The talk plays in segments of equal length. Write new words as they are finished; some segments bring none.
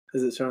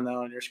Is it showing that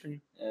on your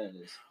screen? Yeah, it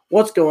is.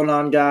 What's going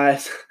on,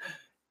 guys?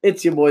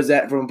 It's your boy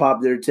Zach from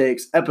Popular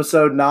Takes,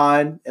 episode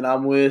 9, and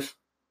I'm with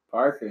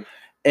Parker.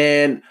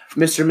 And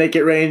Mr. Make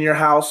It Rain in Your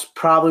House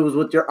probably was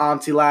with your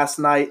auntie last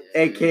night,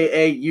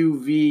 a.k.a.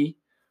 UV,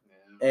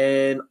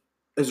 and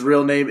his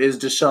real name is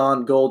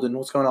Deshaun Golden.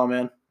 What's going on,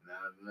 man?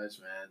 Not much,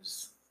 man.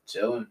 Just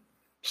chilling.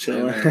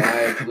 Chilling.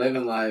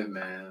 Living life,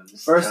 man.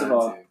 Just First of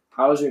all,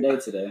 how was your day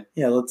today?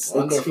 Yeah, let's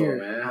Wonderful, hear it.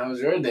 man. How was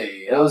your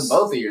day? It How was was-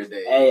 both of your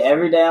days? Hey,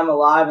 every day I'm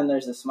alive and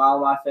there's a smile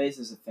on my face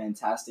is a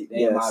fantastic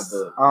day in my Yes.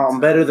 book.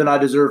 Better than I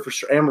deserve for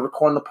sure. And we're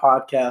recording the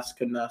podcast.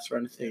 Couldn't ask for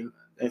anything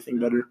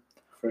better.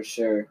 For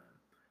sure.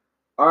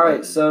 All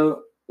right,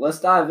 so let's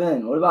dive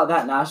in. What about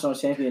that national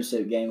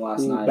championship game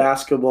last night?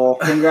 Basketball.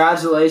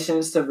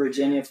 Congratulations to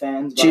Virginia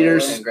fans. by the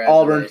Cheaters. way.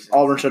 Congratulations.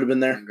 Auburn should have been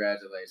there.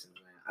 Congratulations,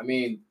 man. I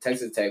mean,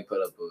 Texas Tech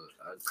put up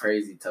a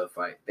crazy tough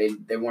fight.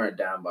 They weren't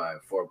down by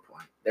 4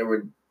 points.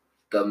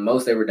 The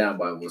most they were down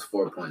by was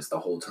 4 points the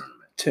whole tournament.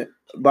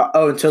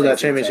 Until that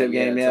Texas championship Tech,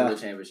 game, Until the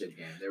championship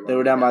game. They only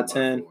were down by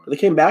 10. But they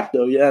came back,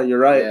 though. Yeah, you're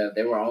right. Yeah,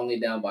 they were only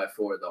down by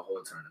 4 the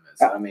whole tournament.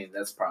 So, I mean,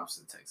 that's props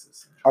to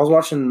Texas. I was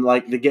watching,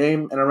 the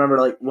game, and I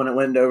remember, when it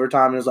went into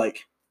overtime, it was,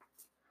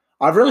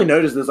 I've really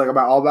noticed this,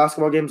 about all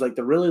basketball games,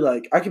 they're really,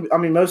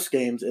 most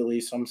games, at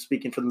least, I'm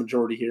speaking for the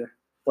majority here,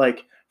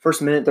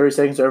 first minute, 30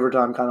 seconds to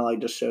overtime kind of,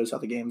 just shows how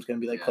the game's going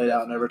to be, played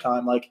out in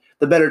overtime.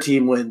 The better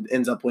team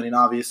ends up winning,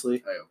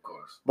 obviously. Hey, of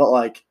course.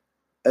 But,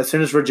 as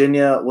soon as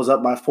Virginia was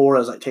up by 4, I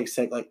was Texas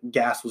Tech,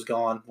 gas was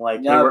gone.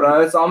 No,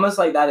 bro, it's almost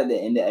like that at the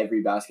end of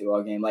every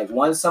basketball game.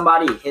 Once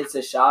somebody hits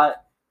a shot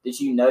that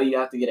you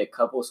have to get a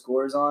couple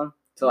scores on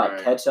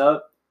to, catch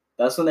up,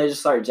 that's when they just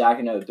start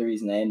jacking up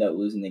threes and they end up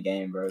losing the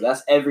game, bro.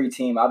 That's every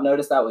team. I've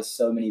noticed that with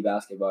so many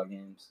basketball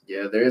games.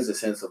 Yeah, there is a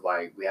sense of,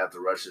 we have to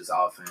rush this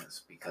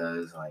offense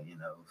because,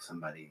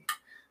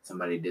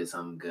 somebody did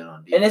something good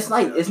on defense.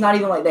 And it's not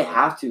even like they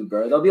have to,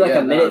 bro. There'll be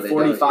a minute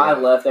 45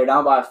 left. They're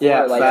down by 4.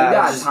 Yeah, you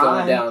got just time.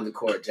 going down the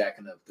court,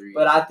 jacking up threes.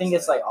 But I think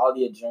it's all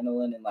the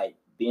adrenaline and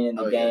being in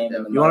the game.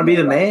 And you want to be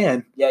the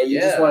man. Yeah, you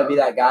just want to be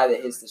that guy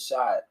that hits the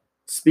shot.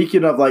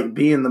 Speaking of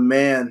being the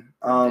man,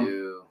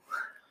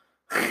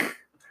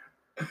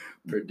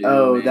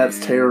 Purdue, man.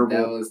 That's terrible.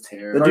 That was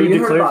terrible. The Bro, dude you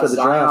heard declared about for the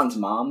draft. Zion's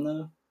mom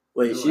though?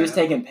 Wait, She was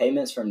taking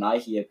payments from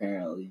Nike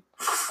apparently.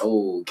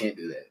 Oh, can't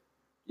do that.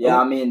 Yeah,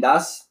 I mean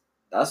that's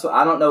what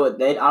I don't know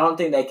what I don't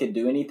think they could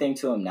do anything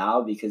to him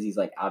now because he's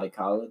out of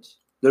college.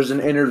 There's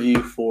an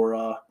interview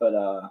for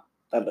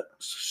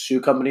shoe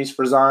companies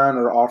for Zion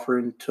are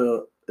offering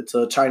to. It's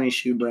a Chinese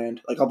shoe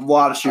brand. A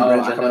lot of shoe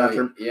brands are coming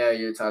after him. Yeah,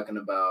 you're talking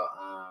about.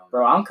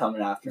 Bro, I'm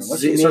coming after him. What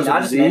Z- you mean? I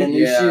just made a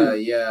new shoe.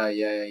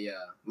 Yeah.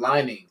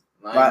 Lining.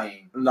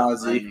 Not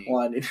Z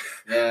lining.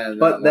 Yeah,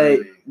 but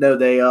they're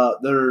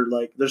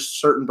there's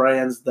certain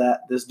brands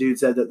that this dude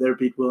said that they'd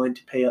be willing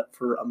to pay up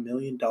for $1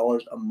 million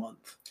a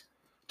month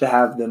to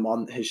have them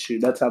on his shoe.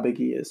 That's how big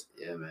he is.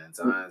 Yeah, man.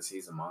 Zion's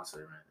he's a monster,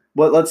 man.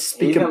 But let's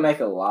speak. He's gonna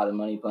make a lot of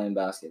money playing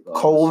basketball.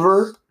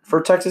 Culver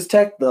for Texas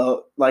Tech,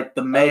 the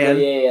man.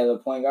 The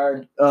point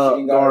guard,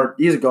 shooting guard.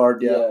 He's a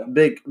guard. Yeah.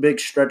 Big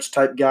stretch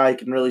type guy. He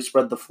can really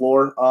spread the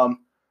floor.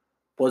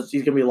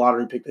 He's gonna be a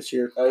lottery pick this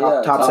year.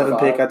 Top 7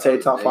 pick. I'd say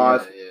top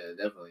 5. Yeah,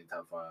 definitely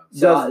top 5.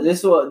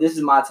 So this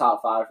is my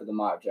top 5 for the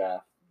mock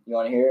draft. You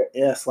want to hear it?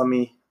 Yes. Let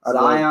me.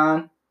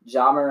 Zion,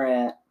 Ja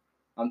Morant.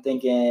 I'm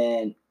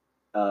thinking.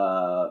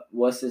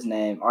 What's his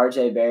name?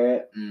 RJ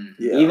Barrett.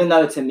 Yeah. Even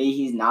though to me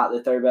he's not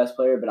the third best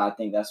player, but I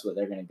think that's what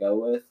they're gonna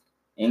go with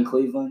in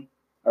Cleveland.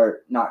 Or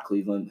not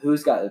Cleveland.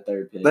 Who's got the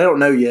third pick? They don't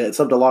know yet. It's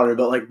up to lottery,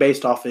 but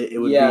based off it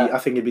would be. I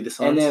think it'd be the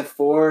Suns. And then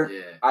 4,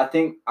 Yeah. I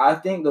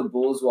think the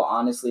Bulls will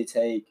honestly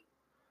take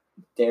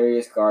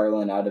Darius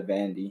Garland out of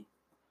Vandy.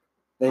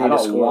 I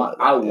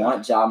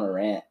want Ja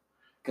Morant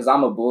because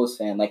I'm a Bulls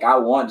fan. I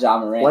want Ja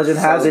Morant. Legend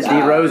has it.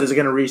 D Rose is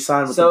going to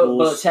re-sign with the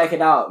Bulls. But check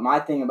it out.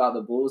 My thing about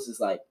the Bulls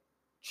is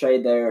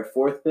trade their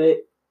 4th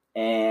pick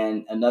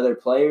and another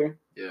player.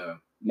 Yeah.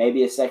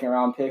 Maybe a 2nd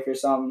round pick or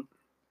something.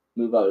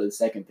 Move up to the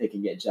 2nd pick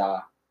and get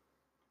Ja.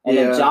 And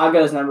if Ja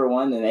goes number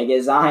 1, then they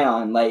get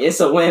Zion.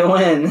 It's a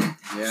win-win.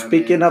 Yeah,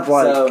 Speaking of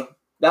so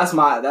that's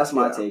my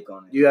take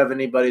on it. Do you have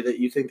anybody that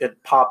you think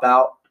could pop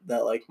out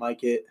that might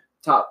get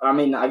top? I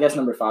mean, I guess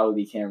number 5 would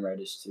be Cam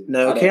Reddish too.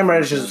 No, Cam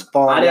Reddish is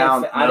falling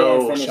down. I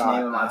didn't finish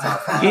naming my top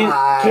 5.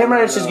 Cam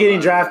Reddish is getting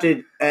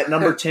drafted at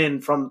number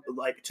 10 from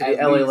to the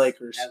LA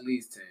Lakers. At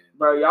least 10.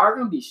 Bro, y'all are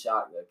gonna be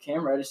shocked though.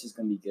 Cam Reddish is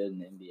gonna be good in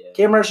the NBA.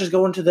 Cam Reddish is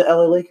going to the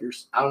LA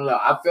Lakers. I don't know.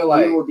 I feel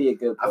he will be a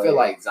good player. I feel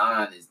like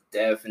Zion is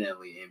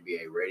definitely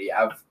NBA ready.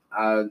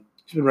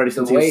 He's been ready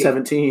since he was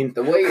 17.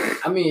 The way,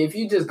 I mean, if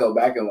you just go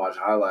back and watch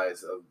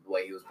highlights of the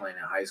way he was playing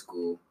in high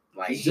school,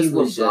 he's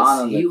was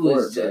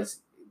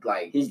just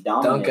he's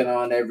dominant. dunking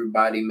on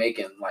everybody,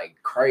 making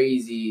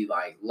crazy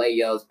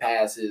layups,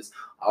 passes,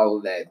 all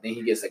of that. Then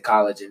he gets to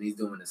college and he's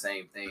doing the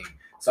same thing.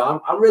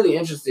 So I'm really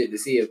interested to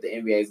see if the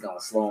NBA is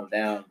gonna slow him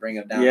down, bring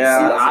him down.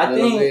 Yeah,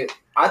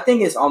 I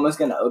think it's almost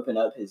gonna open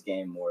up his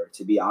game more.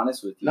 To be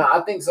honest with you, no,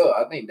 I think so.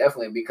 I think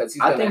definitely because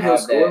he's gonna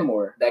have score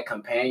more. that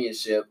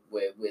companionship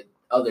with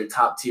other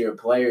top tier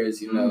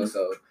players. You know,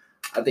 so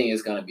I think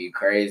it's gonna be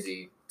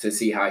crazy to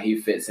see how he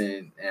fits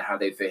in and how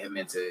they fit him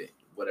into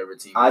whatever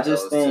team. I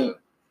just think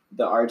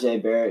the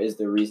RJ Barrett is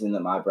the reason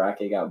that my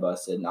bracket got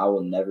busted, and I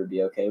will never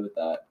be okay with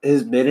that.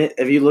 His minute,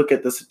 if you look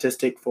at the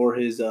statistic for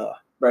his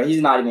bro,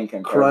 he's not even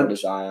comparable to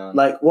Zion.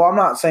 Like, well, I'm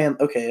not saying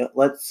okay.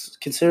 Let's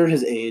consider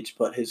his age,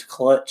 but his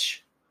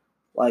clutch.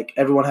 Like,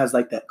 everyone has,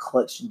 like, that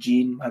clutch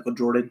gene. Michael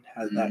Jordan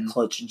has that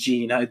clutch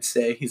gene, I'd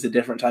say. He's a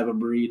different type of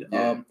breed.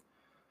 Yeah.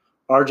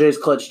 RJ's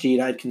clutch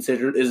gene, I'd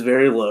consider, is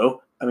very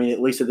low. I mean,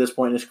 at least at this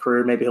point in his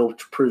career, maybe he'll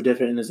prove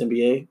different in his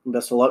NBA.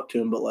 Best of luck to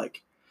him. But,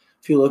 like,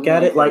 if you look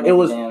at it, like, it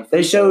was –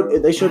 they showed,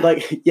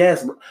 like,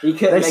 yes. He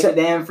couldn't make a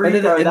damn free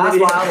throw. That's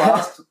why I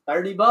lost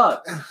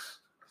 $30.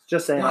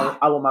 Just saying,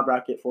 I won my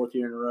bracket 4th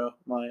year in a row.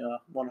 My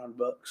 $100.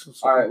 So.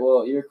 All right,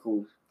 well, you're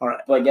cool. All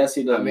right. But guess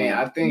who didn't? I mean,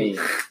 I think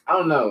I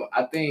don't know.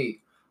 I think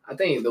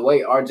the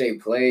way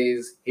RJ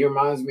plays, he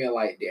reminds me of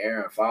like the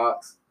De'Aaron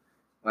Fox.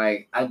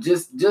 Like I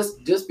just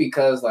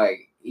because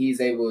like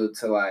he's able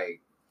to like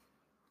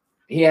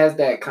he has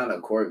that kind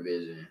of court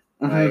vision.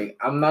 Mm-hmm. Like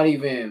I'm not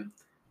even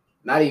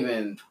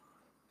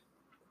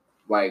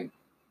like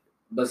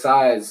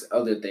besides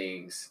other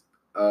things.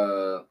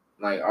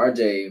 Like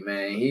RJ,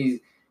 man,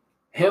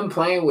 him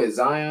playing with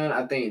Zion,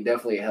 I think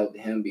definitely helped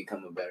him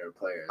become a better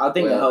player. I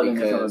think it helped him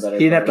become a better player.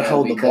 He didn't have to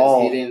hold the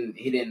ball.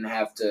 He didn't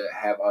have to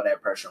have all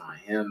that pressure on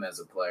him as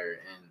a player,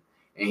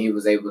 and he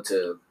was able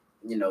to,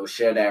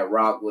 share that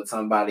rock with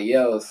somebody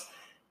else.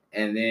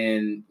 And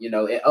then,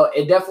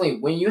 it definitely,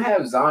 when you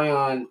have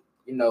Zion,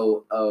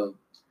 a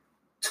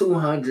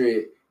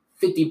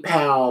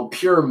 250-pound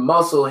pure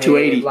muscle head,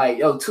 280. like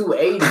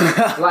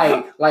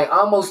 280, like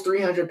almost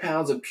 300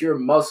 pounds of pure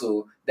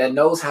muscle that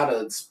knows how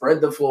to spread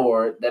the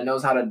floor, that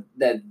knows how to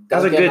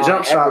has a good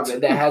jump shot,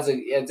 that has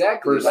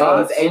exactly.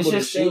 Like, it's able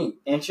to shoot.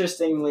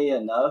 Interestingly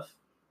enough,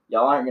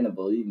 y'all aren't gonna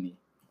believe me,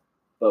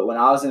 but when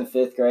I was in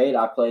 5th grade,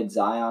 I played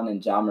Zion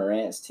and Ja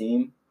Morant's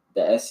team,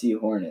 the SC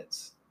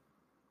Hornets.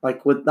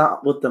 Like with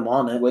them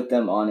on it. With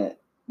them on it,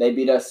 they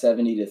beat us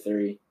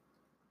 70-3.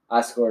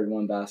 I scored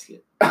 1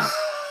 basket.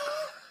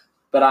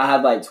 But I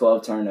had like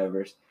 12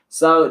 turnovers.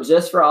 So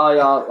just for all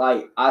y'all,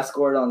 like I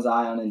scored on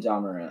Zion and Ja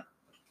Morant.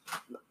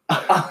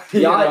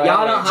 Y'all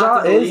don't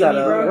have to believe me,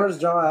 bro. Where's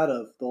Ja out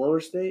of? The lower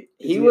state?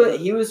 He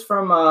was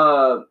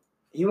from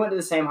he went to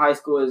the same high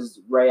school as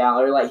Ray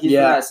Allen, or like he's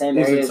from that same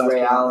area as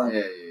Ray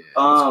Allen.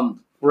 Yeah.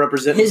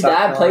 Representing his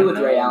dad played with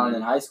Ray Allen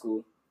in high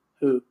school.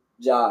 Who?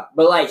 Ja.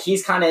 But like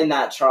he's kind of in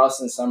that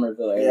Charleston,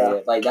 Somerville area. Yeah.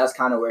 Like that's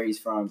kind of where he's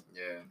from.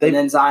 Yeah. And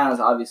then Zion's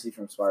obviously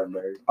from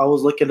Spartanburg. I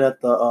was looking at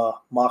the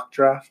mock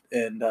draft,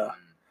 and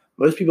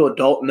most people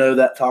don't know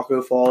that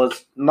Taco Fall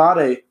is not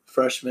a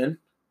freshman.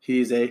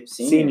 He's a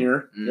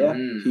senior. Yeah.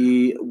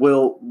 He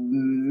will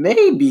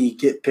maybe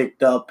get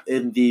picked up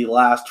in the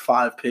last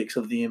 5 picks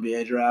of the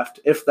NBA draft.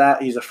 If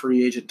that, he's a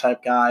free agent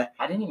type guy.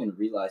 I didn't even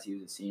realize he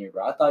was a senior,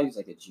 bro. I thought he was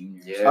like a junior.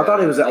 Yeah. I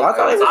thought he was.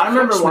 I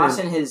remember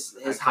watching his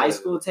high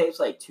school tapes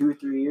like 2 or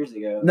 3 years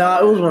ago. No,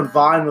 it was when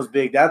Vine was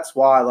big. That's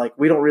why. Like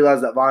we don't realize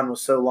that Vine was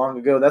so long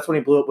ago. That's when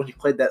he blew up when he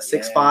played that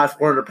 6'5",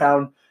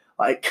 400-pound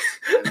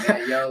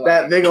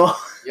that big old.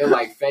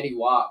 Like Fetty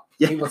Wap.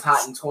 Yes. He was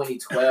hot in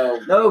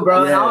 2012. No,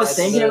 bro. Yeah, I was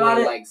thinking about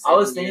it. Like I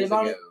was thinking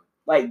about it.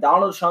 Like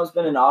Donald Trump's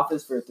been in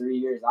office for 3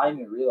 years. I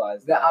didn't even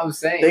realize that. I'm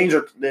saying Things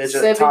are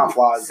top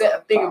flies.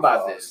 Think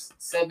about this.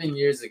 7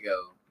 years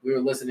ago, we were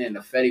listening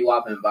to Fetty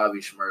Wap and Bobby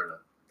Shmurda.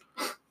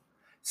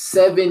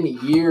 7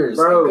 years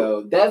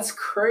ago. That's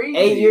crazy.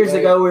 8 years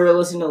ago, we were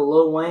listening to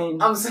Lil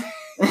Wayne. I'm saying,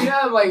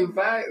 like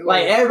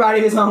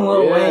everybody was on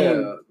Lil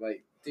Wayne.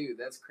 Like, dude,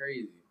 that's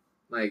crazy.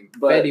 Like,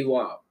 Fetty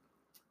Wap.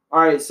 All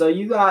right, so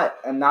you got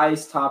a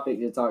nice topic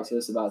to talk to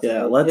us about today.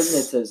 Yeah,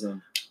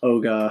 hypnotism. Oh,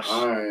 gosh.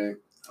 All right.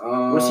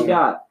 What you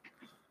got?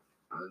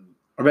 I'm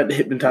about to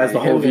hypnotize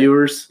the whole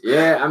viewers.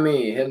 Yeah, I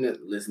mean,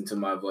 listen to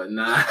my voice.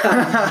 Nah.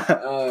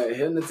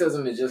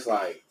 Hypnotism is just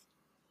like,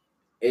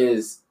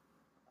 is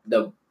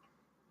the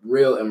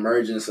real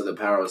emergence of the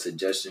power of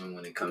suggestion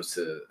when it comes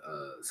to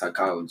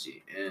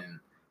psychology. And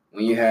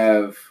when you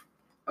have,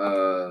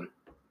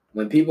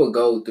 when people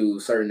go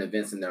through certain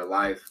events in their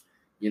life,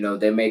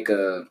 they make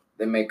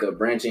a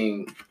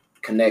branching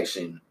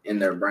connection in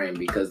their brain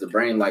because the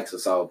brain likes to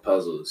solve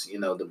puzzles.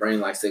 The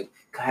brain likes to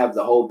have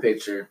the whole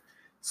picture.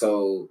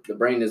 So the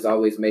brain is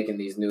always making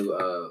these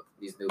new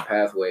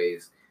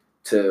pathways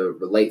to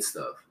relate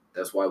stuff.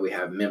 That's why we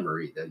have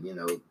memory,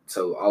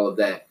 so all of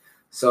that.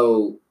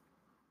 So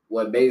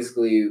what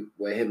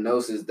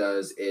hypnosis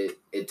does,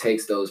 it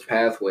takes those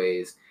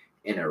pathways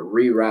and it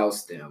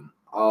reroutes them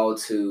all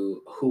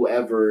to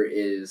whoever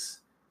is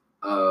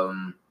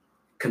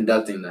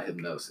conducting the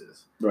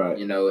hypnosis. Right.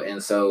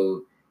 And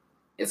so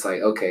it's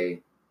like, okay,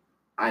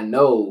 I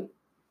know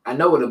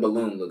what a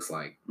balloon looks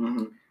like.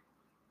 Mm-hmm.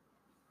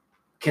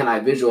 Can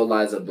I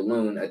visualize a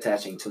balloon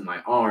attaching to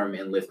my arm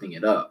and lifting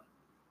it up?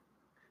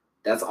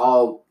 That's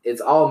all. It's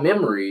all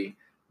memory,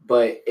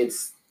 but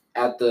it's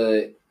at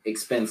the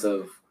expense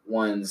of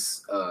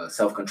one's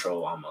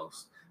self-control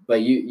almost.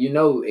 But you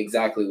know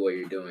exactly what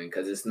you're doing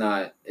because it's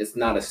not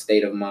a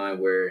state of mind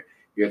where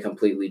you're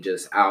completely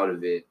just out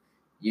of it.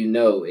 you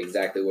know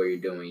exactly what you're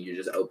doing. You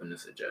just open the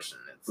suggestion.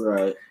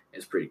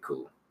 It's pretty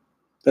cool.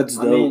 That's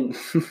dope. I mean,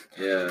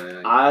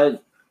 yeah.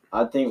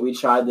 I think we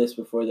tried this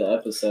before the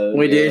episode.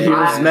 We did. He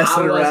was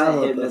messing around I wasn't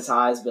with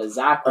hypnotized, but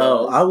Zach was.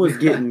 Oh, I was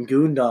getting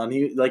gooned on.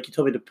 He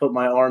told me to put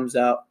my arms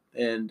out,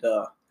 and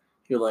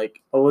he was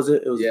like, "What was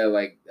it?" It was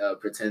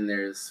pretend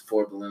there's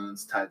 4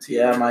 balloons tied to you.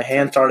 Yeah, my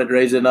hand started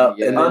raising up.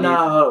 Yeah. And hold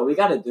on. We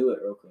got to do it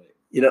real quick.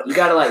 You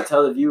got to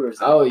tell the viewers.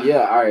 Oh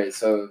yeah, all right.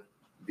 So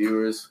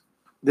viewers,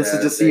 this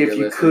is to see if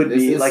you could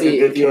be like a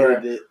good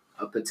candidate,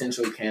 a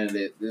potential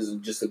candidate. This is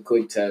just a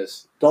quick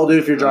test. Don't do it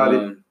if you're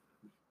driving.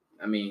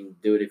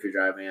 Do it if you're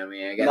driving.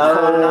 I guess.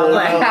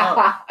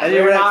 No.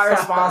 You're not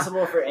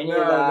responsible for any of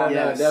that.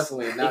 No,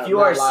 definitely not. If you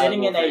are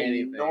sitting in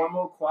a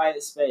normal,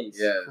 quiet space,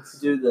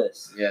 do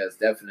this. Yes,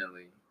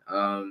 definitely.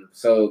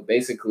 So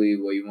basically,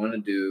 what you want to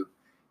do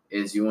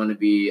is you want to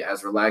be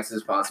as relaxed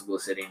as possible,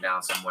 sitting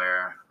down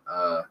somewhere,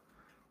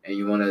 and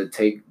you want to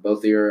take both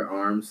of your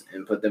arms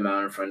and put them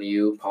out in front of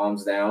you,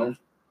 palms down,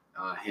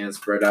 hands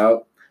spread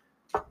out,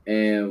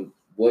 and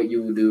what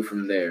you will do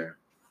from there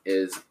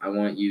is I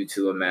want you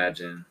to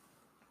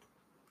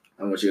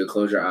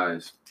close your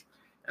eyes,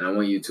 and I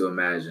want you to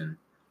imagine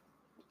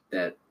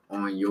that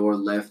on your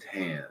left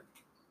hand,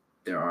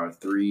 there are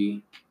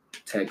 3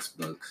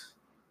 textbooks,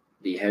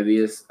 the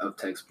heaviest of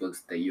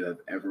textbooks that you have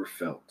ever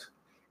felt,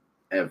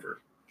 ever,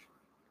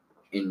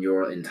 in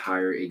your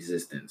entire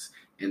existence.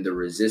 And the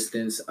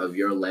resistance of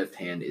your left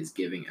hand is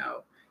giving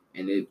out,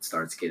 and it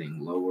starts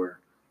getting lower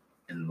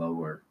and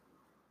lower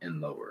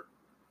and lower.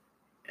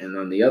 And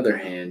on the other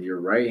hand, your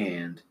right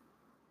hand,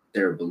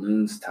 there are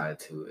balloons tied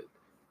to it.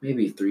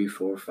 Maybe 3,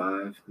 4,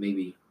 5,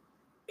 maybe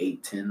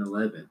 8, 10,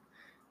 11.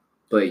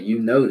 But you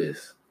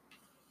notice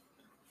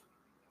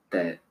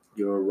that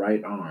your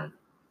right arm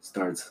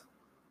starts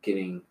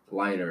getting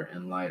lighter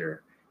and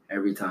lighter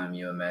every time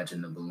you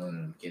imagine the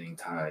balloon getting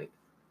tied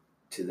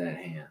to that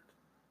hand.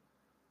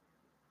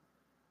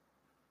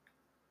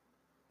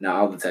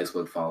 Now all the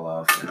textbooks fall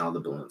off and all the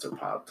balloons are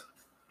popped,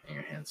 and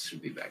your hands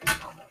should be back to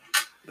normal.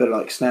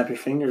 Better snap your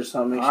fingers or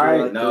something. All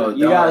right,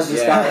 you guys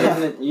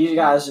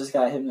just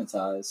got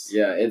hypnotized.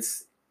 Yeah,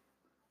 it's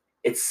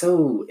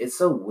so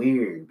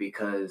weird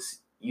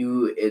because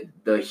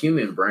the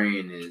human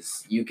brain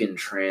is, you can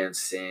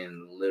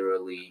transcend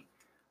literally.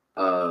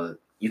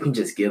 You can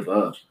just give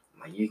up.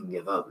 Like, you can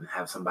give up and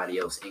have somebody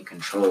else in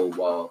control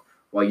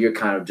while you're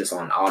kind of just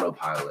on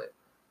autopilot.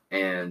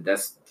 And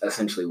that's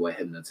essentially what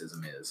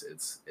hypnotism is.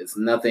 It's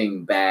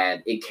nothing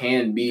bad. It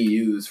can be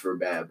used for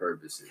bad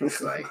purposes,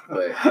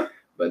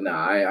 but no,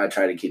 I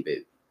try to keep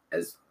it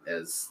as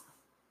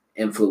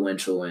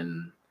influential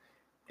and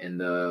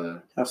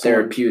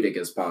therapeutic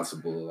as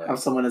possible. Have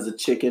someone as a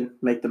chicken,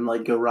 make them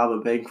go rob a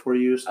bank for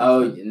you.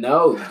 Oh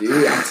no,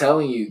 dude! I'm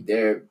telling you,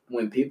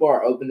 when people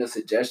are open to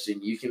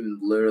suggestion, you can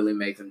literally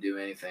make them do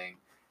anything,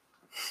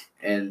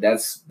 and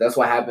that's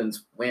what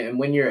happens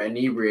when you're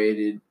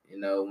inebriated.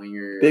 When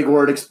you're big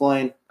word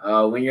explain.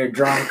 When you're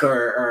drunk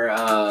or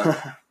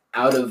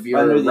out of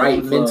your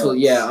right mental,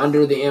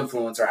 under the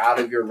influence or out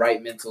of your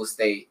right mental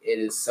state, it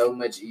is so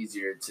much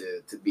easier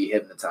to be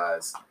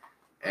hypnotized,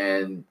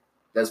 and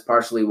that's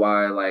partially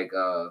why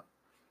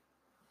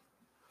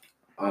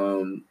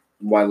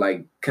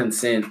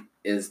consent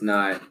is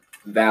not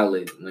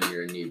valid when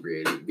you're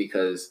inebriated,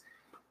 because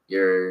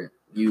you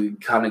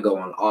kind of go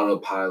on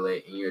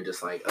autopilot and you're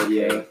just like,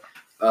 okay,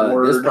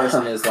 this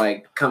person is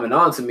coming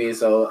on to me,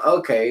 so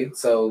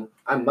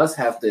I must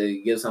have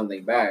to give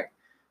something back.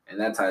 And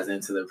that ties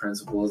into the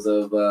principles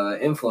of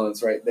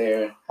influence right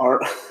there. Well,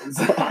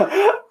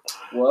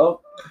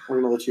 we're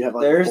going to let you have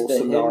a whole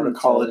seminar on a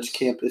college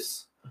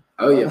campus.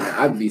 Oh, yeah, man.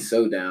 I'd be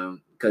so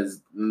down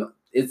because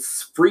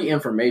it's free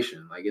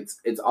information.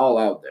 It's all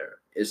out there.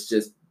 It's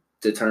just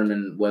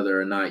determine whether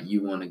or not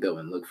you want to go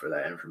and look for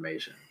that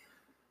information.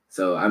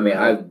 So,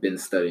 I've been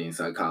studying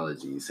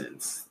psychology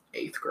since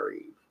 8th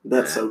grade.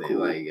 That's so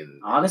cool.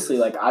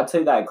 Honestly, I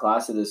took that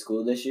class at the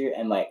school this year,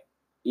 and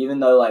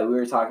even though we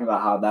were talking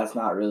about how that's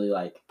not really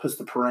puts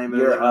the parameter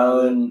your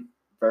own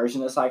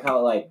version of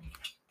psychology,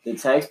 the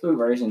textbook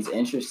version is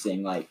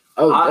interesting.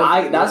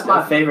 That's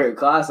my favorite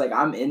class.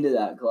 I'm into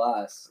that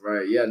class.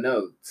 Right? Yeah.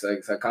 No.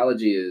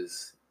 Psychology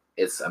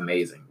it's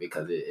amazing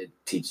because it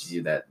teaches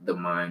you that the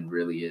mind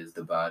really is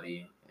the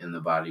body, and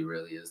the body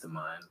really is the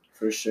mind.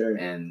 For sure.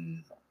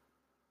 And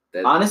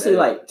honestly,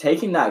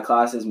 taking that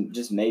class has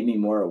just made me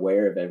more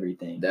aware of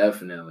everything.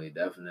 Definitely.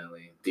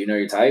 Do you know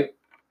your type?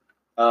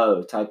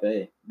 Oh, type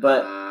A.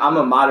 But I'm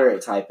a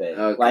moderate type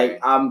A. Okay.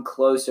 I'm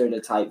closer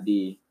to type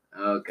B.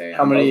 Okay.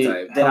 How many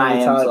types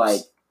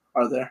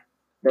are there?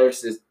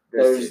 There's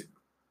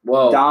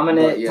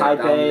dominant type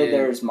A,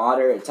 there's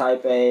moderate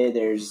type A,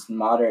 there's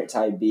moderate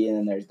type B, and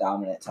then there's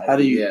dominant type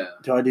B.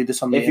 Do I do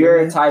this on the If you're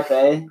a type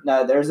A,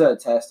 no, there's a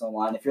test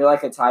online. If you're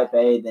a type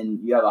A, then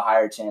you have a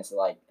higher chance of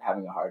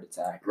having a heart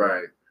attack.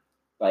 Right.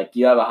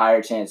 You have a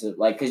higher chance of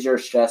because you're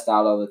stressed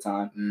out all the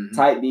time. Mm-hmm.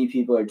 Type B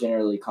people are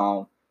generally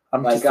calm.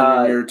 I'm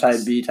considering you're a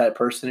type B type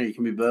person, or you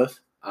can be both.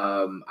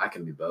 I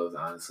can be both,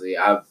 honestly.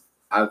 I've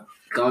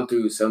gone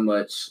through so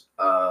much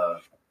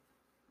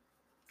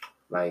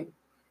like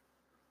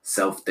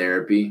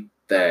self-therapy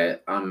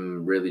that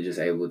I'm really just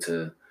able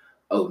to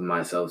open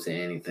myself to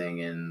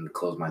anything and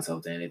close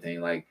myself to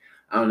anything. Like,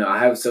 I don't know, I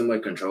have so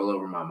much control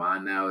over my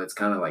mind now. It's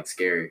kind of like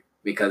scary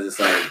because it's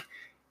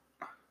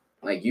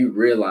like you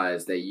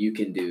realize that you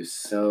can do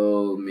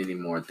so many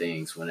more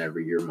things whenever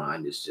your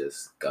mind is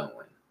just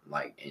going,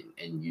 like,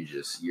 and you're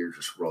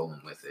just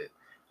rolling with it.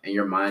 And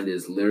your mind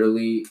is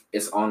literally,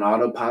 it's on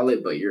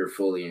autopilot, but you're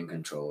fully in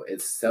control.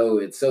 It's so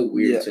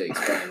weird to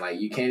explain. Like,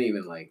 you can't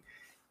even like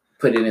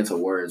put it into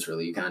words,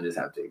 really. You kind of just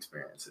have to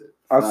experience it.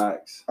 I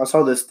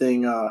saw this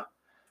thing.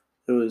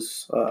 It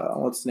was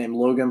what's his name,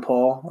 Logan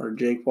Paul or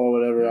Jake Paul,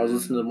 whatever. I was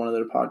listening to one of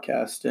their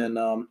podcasts,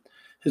 and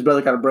his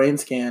brother got a brain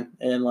scan,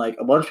 and like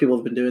a bunch of people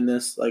have been doing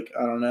this. Like,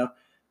 I don't know,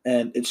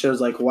 and it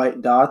shows like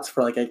white dots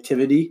for like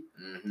activity.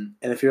 Mm-hmm.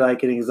 And if you're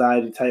like an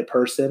anxiety type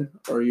person,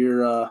 or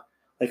you're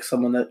like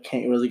someone that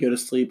can't really go to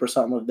sleep or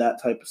something of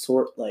that type of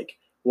sort, like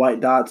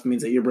white dots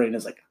means that your brain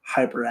is like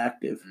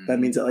hyperactive. Mm-hmm. That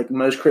means that like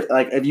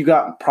like if you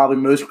got probably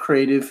most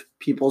creative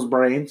people's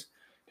brains,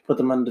 put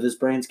them under this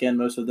brain scan,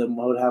 most of them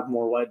would have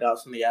more white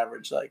dots than the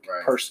average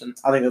person.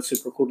 I think that's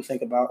super cool to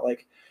think about,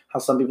 like how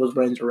some people's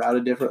brains are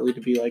routed differently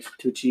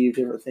to achieve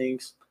different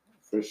things.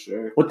 For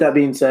sure. With that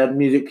being said,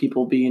 music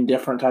people being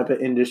different type of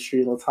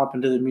industry. Let's hop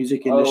into the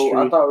music industry.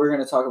 Oh, I thought we were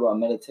gonna talk about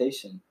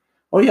meditation.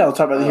 Oh yeah, let's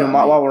talk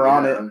about while we're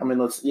on it. I mean,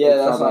 let's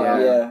talk about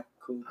it. Yeah,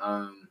 cool.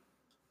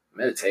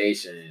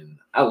 Meditation.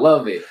 I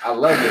love it,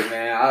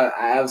 man.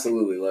 I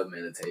absolutely love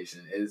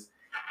meditation. It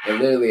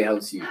literally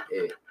helps you.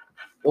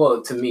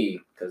 Well, to me,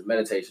 because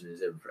meditation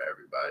is different for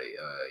everybody.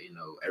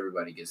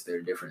 Everybody gets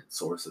their different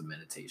source of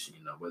meditation.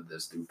 Whether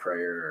it's through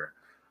prayer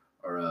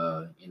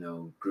or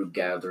group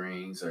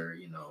gatherings or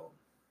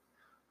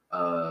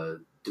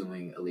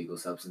doing illegal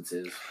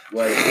substances,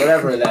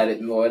 whatever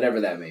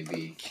that may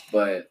be.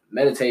 But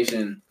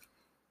meditation,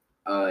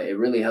 it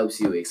really helps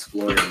you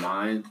explore your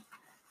mind.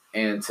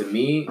 And to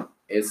me,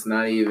 it's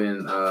not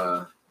even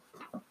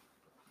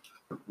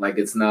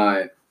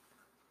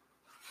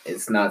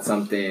it's not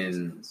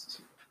something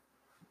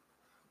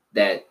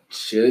that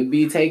should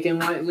be taken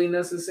lightly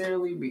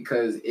necessarily,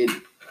 because it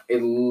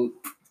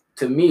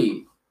to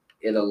me,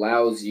 it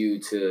allows you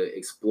to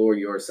explore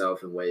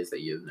yourself in ways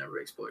that you've never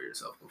explored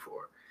yourself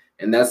before.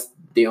 And that's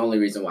the only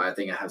reason why I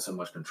think I have so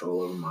much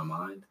control over my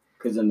mind.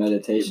 Because of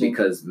meditation?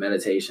 Because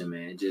meditation,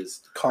 man,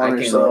 just calm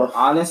yourself.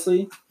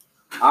 Honestly,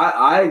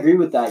 I agree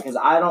with that, because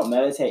I don't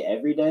meditate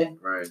every day.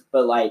 Right.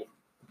 But like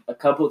a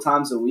couple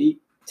times a week,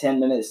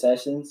 10-minute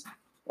sessions,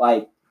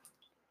 like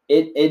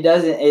it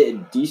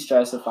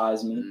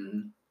de-stressifies me. Mm-hmm.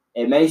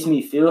 It makes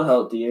me feel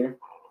healthier.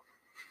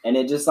 And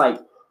it just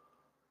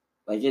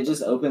it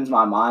just opens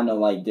my mind to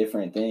like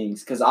different things.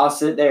 Because I'll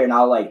sit there and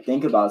I'll like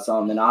think about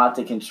something, and I'll have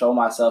to control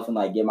myself and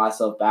like get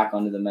myself back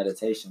onto the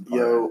meditation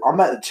part. Yo, I'm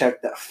about to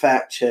check that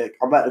fact check.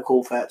 I'm about to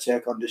cool fact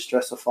check on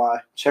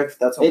Distressify. Check if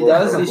that's a word. It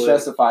does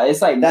de-stressify.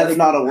 It's like that's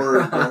not a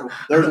word, bro.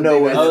 There's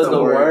no way. Oh, it's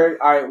a word?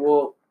 All right,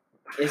 well,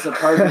 it's a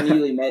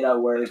perfectly made up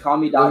word. Call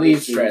me Dr.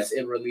 Relieves stress.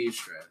 It relieves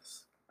stress.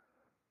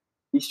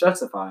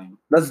 De-stressifying.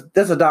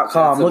 That's a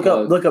 .com. Look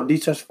up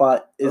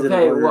de-stressify. Is it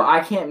a word? Well, I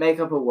can't make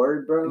up a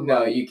word, bro.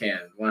 No, you can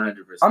 100%.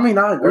 I mean,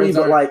 I agree,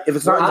 but like if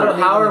it's not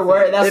how are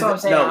words? That's what I'm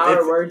saying. How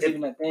are words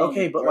even a thing?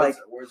 Okay, but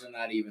words are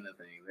not even a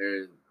thing.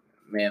 They're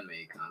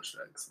man-made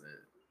constructs that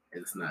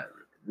it's not.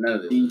 None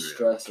of this.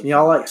 De-stressify. Can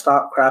y'all like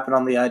stop crapping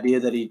on the idea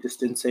that he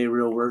just didn't say a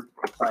real word?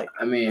 Like,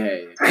 I mean,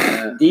 hey,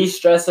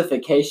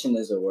 de-stressification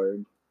is a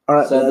word. All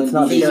right, so that's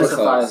not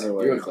de-stressify is a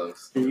word. You're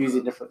close. You're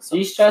using different stuff.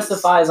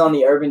 De-stressify is on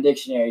the Urban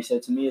Dictionary, so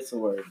to me it's a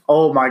word.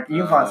 Oh my!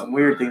 You can find some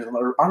weird things. I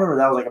remember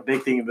that was like a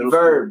big thing in middle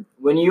school. Verb: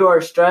 when you are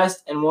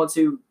stressed and want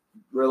to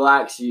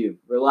relax,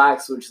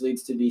 which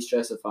leads to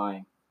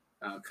de-stressifying.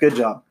 Okay. Good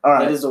job. All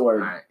right, that is a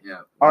word. All right,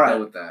 yeah. All right,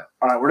 with that.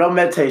 All right, we're done with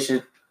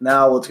meditation.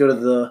 Now let's go to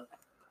the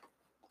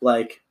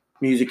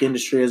music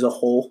industry as a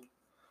whole.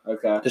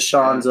 Okay.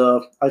 Deshaun's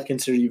I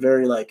consider you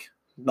very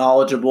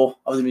knowledgeable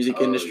of the music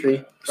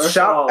industry. Yeah.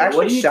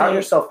 Shout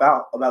yourself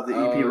out about the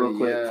EP real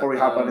quick before we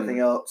hop on anything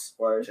else.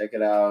 Check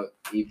it out.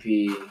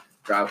 EP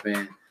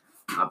dropping.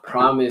 I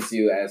promise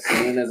you, as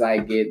soon as I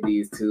get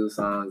these 2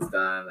 songs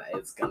done,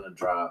 it's gonna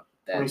drop.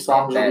 That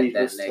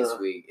next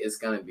week, it's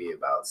gonna be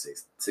about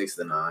 6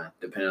 to 9,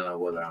 depending on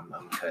whether I'm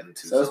cutting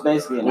 2. So it's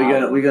basically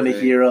we're gonna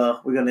hear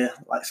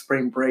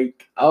spring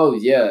break. Oh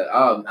yeah,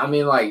 I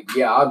mean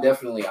I'll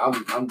definitely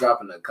I'm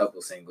dropping a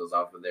couple singles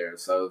off of there,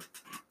 so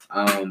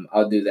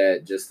I'll do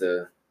that just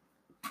to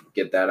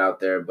get that out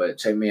there. But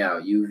check me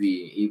out,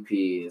 UV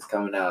EP is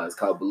coming out. It's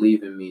called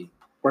Believe in Me.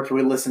 Where can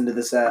we listen to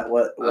this at?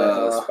 What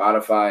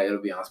Spotify. It'll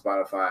be on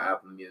Spotify,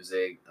 Apple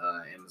Music,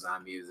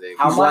 Amazon Music.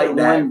 How might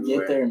one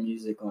get their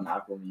music on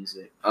Apple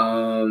Music?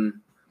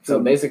 So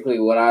basically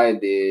what I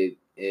did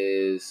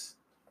is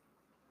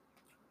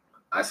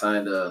I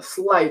signed a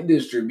slight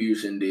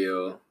distribution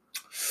deal.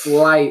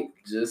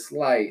 Just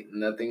slight,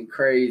 nothing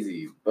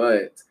crazy.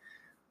 But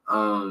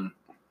I'm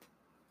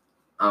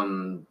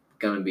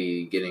gonna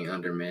be getting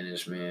under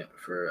management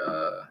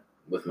for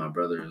with my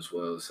brother as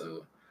well. So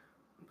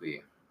it'll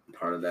be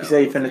part of that. You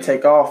say you finna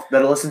take off.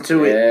 Better listen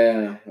to it.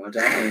 Yeah, watch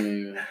out for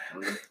me.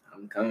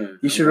 I'm coming.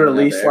 You should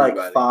release like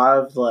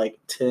 5, like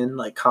 10,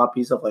 like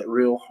copies of like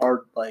real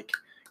hard like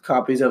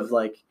copies of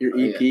like your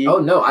EP. Yeah. Oh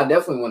no, I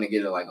definitely want to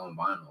get it like on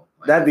vinyl.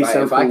 Like, that'd be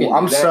so cool.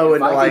 I'm so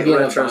into like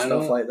retro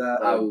stuff like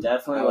that.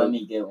 Definitely let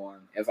me get one.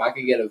 If I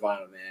could get a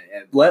vinyl,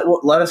 man.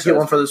 Let us get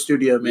one for the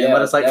studio, man. Yeah,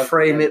 let us like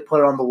frame it, put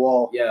it on the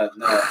wall. Yeah,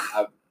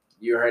 no,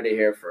 you heard it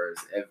here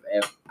first.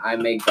 If I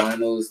make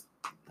vinyls,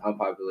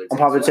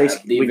 Unpopular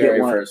Taste, we very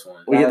get one. First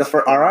one. We get the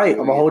first. All right,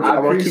 I'm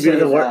gonna keep you to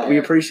the work. We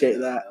appreciate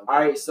that. All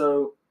right,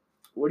 so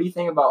what do you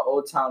think about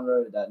Old Town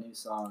Road? That new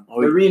song,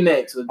 the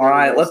remix with. All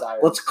right,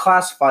 let's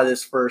classify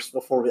this first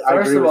before we. First I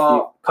agree of all,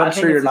 with you.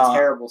 Country I think it's or not? A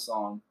terrible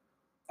song.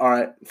 All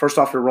right, first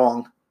off, you're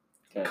wrong.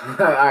 Okay. All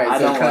right, I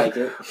don't like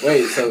it.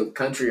 Wait, so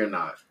country or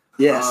not?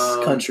 Yes,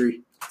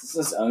 country. It's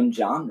its own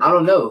genre. I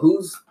don't know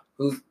who's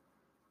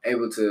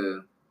able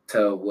to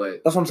tell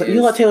what. That's what I'm saying.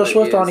 You let Taylor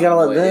Swift on, you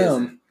gotta let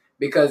them. Isn't.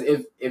 Because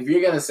if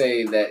you're gonna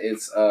say that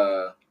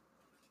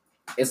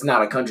it's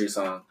not a country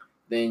song,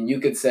 then you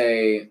could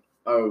say,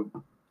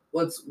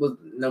 what's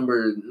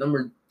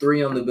number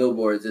 3 on the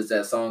billboards is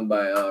that song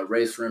by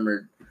Ray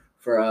Sremmurd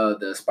for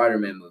the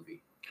Spider-Man movie.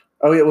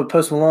 Oh yeah, with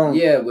Post Malone.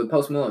 Yeah, with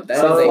Post Malone.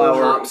 That is a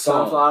pop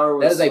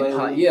song. That is a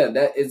pop. Yeah,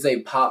 that is a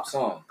pop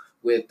song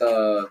with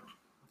and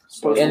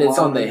it's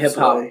on the hip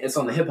hop. It's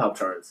on the hip hop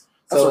charts.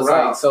 So it's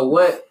like,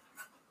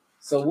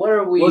 so what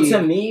are we? Well, to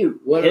me,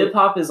 hip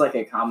hop is like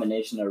a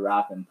combination of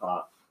rap and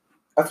pop.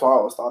 That's what I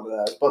always thought of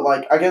that. But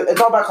like, I guess it's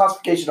all about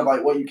classification of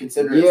like what you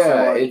consider. Yeah,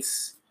 so, like,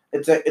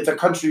 it's a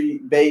country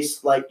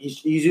based like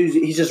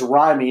he's just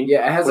rhyming.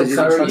 Yeah, it has a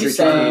country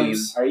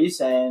terms. Are you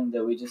saying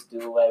that we just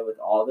do away with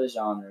all the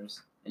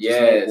genres? And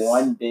just make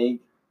one big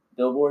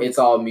billboard. It's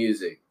all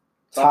music.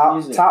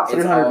 Top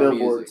 300 billboards.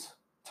 Music.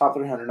 Top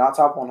 300, not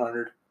top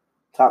 100.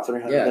 Top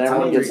 300. Yeah,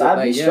 everyone gets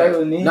that'd be straight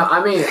with me. No,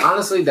 I mean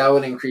honestly, that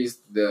would increase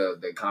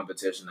the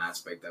competition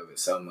aspect of it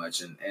so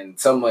much, and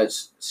so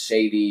much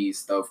shady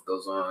stuff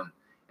goes on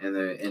in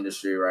the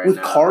industry right now.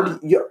 With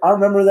Cardi, I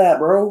remember that,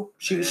 bro.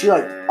 She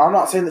like. I'm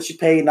not saying that she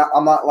paid.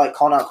 I'm not like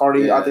calling out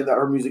Cardi. Yeah. I think that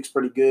her music's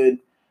pretty good.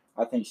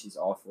 I think she's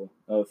awful.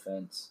 No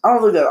offense. I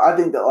don't think that. I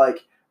think that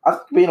like. I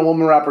think being a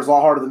woman rapper is a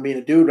lot harder than being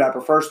a dude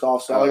rapper. First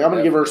off, so like I'm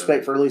gonna give her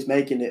respect for at least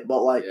making it.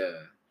 But like,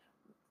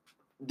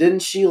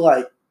 didn't she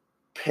like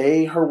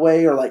pay her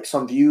way or like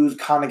some views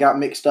kind of got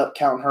mixed up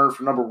counting her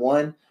for number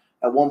 1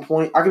 at one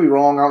point? I could be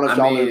wrong. I don't know if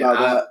y'all know about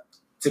that.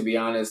 To be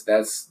honest,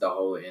 that's the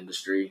whole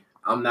industry.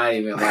 I'm not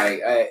even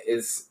like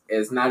it's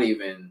not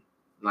even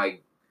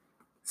like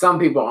some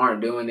people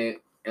aren't doing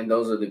it, and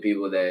those are the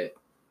people that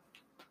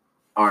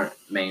aren't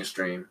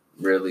mainstream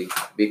really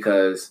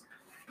because.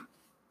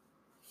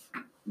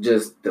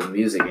 Just the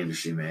music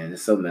industry, man,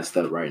 it's so messed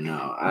up right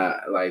now.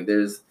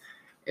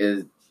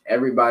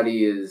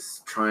 Everybody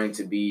is trying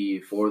to be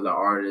for the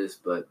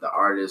artist, but the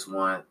artists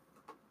want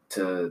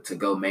to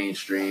go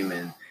mainstream,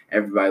 and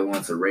everybody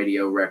wants a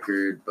radio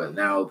record, but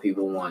now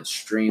people want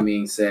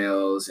streaming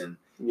sales, and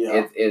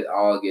it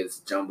all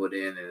gets jumbled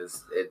in. And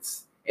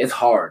it's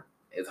hard.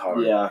 It's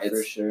hard. Yeah,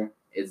 for sure.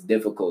 It's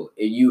difficult.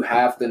 You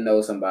have to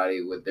know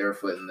somebody with their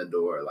foot in the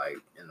door, like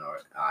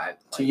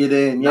to get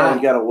in. Yeah,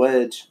 you got a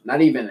wedge.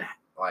 Not even.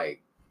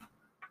 Like,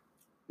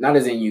 not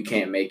as in you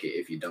can't make it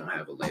if you don't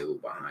have a label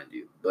behind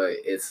you, but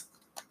it's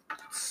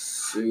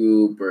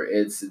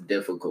a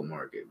difficult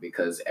market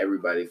because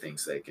everybody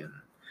thinks they can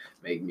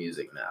make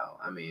music now.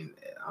 I mean,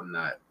 I'm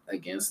not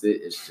against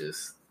it. It's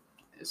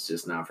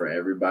just not for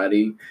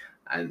everybody.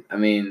 I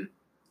mean,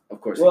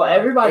 of course. Well,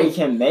 everybody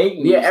can make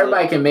music. Yeah,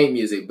 everybody can make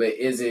music, but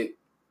is it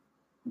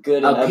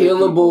good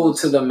appealable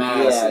to the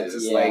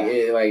masses? Yeah.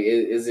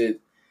 Is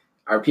it?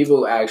 Are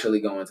people actually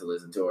going to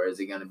listen to it, or is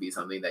it going to be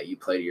something that you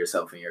play to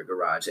yourself in your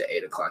garage at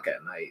 8:00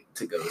 at night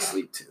to go to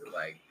sleep to?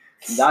 Like,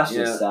 that's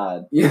just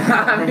sad.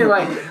 Yeah, I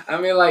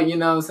mean, like, you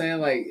know what I'm saying?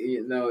 Like,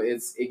 you know,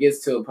 it gets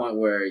to a point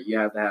where you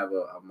have to have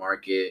a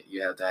market,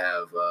 you have to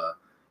have,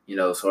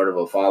 sort of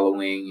a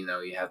following,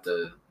 you have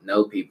to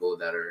know people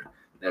that are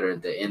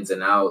the ins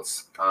and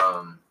outs,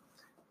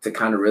 to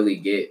kind of really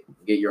get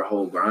your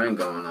whole grind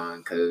going on,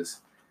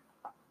 because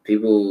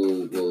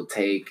people will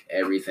take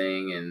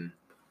everything and.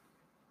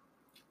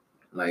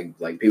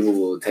 Like people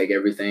will take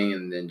everything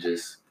and then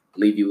just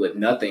leave you with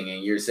nothing,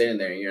 and you're sitting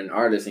there and you're an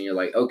artist and you're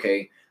like,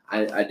 okay,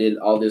 I did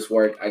all this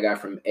work, I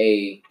got from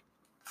A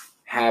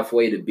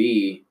halfway to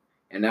B,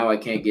 and now I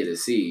can't get a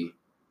C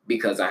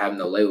because I have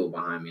no label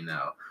behind me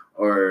now,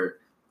 or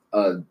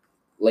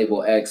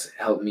label X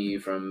helped me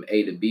from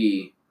A to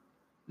B,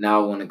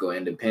 now I want to go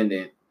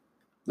independent,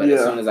 but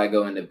as soon as I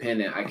go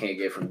independent, I can't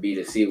get from B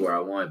to C where I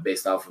want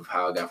based off of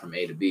how I got from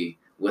A to B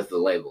with the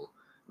label.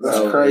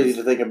 That's crazy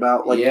to think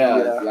about. Like,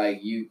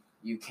 like you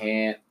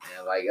can't,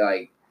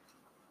 like,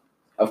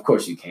 of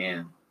course you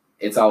can.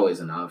 It's always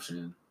an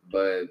option,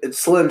 but it's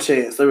slim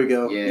chance. There we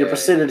go. Yeah. Your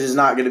percentage is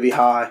not going to be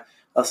high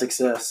of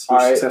success.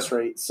 Your success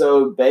rate.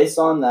 So based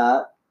on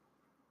that,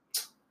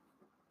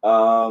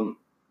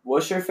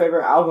 what's your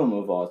favorite album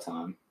of all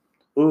time?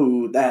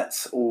 Ooh,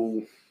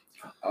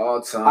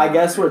 All time. I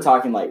guess we're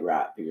talking like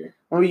rap here.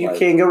 Well, you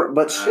can't go,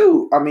 but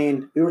shoot. I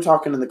mean, we were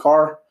talking in the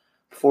car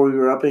before we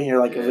were up in here.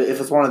 Like, if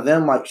it's one of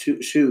them, like,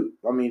 shoot.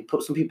 I mean,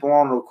 put some people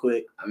on real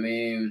quick. I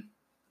mean,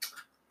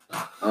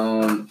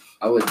 I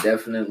would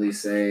definitely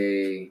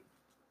say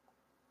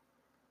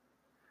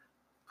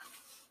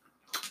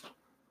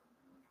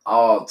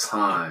all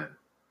time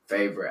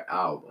favorite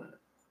album.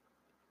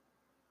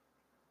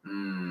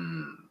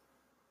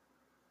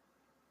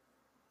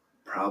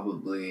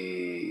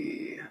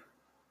 Probably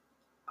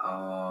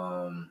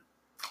Long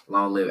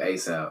Live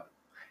ASAP.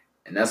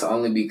 And that's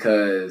only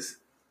because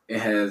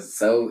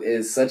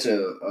it's such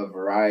a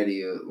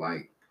variety of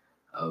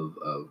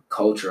of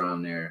culture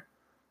on there.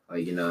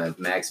 Like, have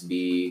Max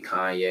B,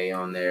 Kanye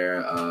on there.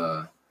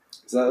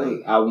 Is that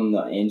the album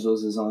The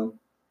Angels is on?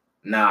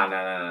 Nah.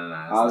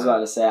 I was about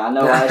to say, I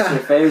know that's your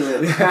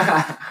favorite.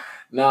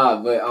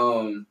 Nah, but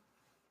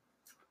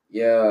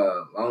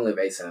yeah, Long Live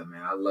ASAP,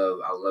 man. I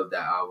love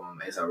that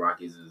album. A$AP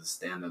Rocky's a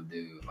stand-up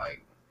dude.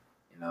 Like,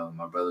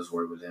 my brother's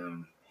worked with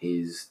him.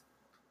 He's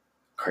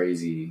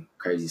crazy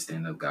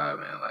stand-up guy,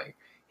 man. Like,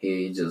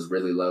 he just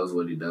really loves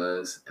what he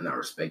does, and I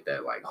respect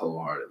that like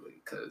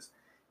wholeheartedly because,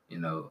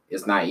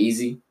 it's not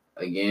easy.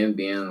 Again,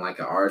 being like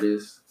an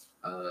artist,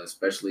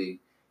 especially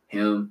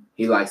him,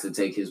 he likes to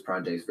take his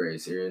projects very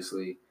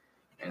seriously,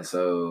 and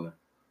so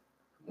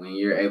when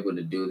you're able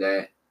to do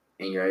that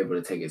and you're able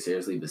to take it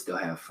seriously but still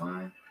have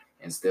fun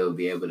and still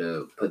be able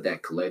to put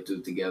that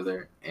collective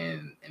together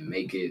and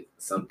make it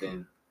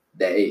something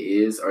that it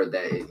is or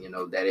that it,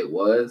 that it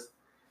was,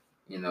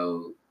 I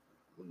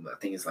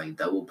think it's like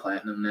double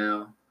platinum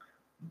now,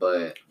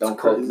 but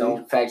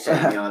don't fact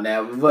check me on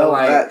that. But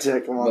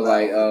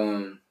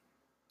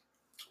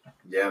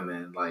yeah,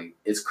 man, like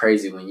it's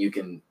crazy when you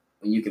can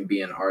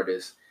be an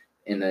artist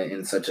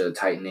in such a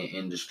tight knit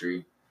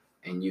industry,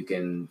 and you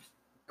can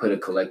put a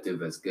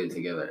collective as good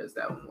together as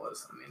that one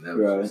was. I mean, that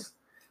was just...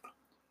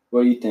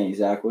 What do you think,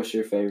 Zach? What's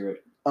your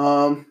favorite?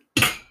 I'm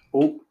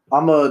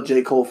a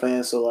J. Cole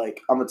fan, so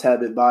like I'm a tad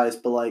bit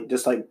biased, but like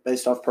just like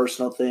based off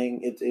personal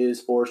thing, it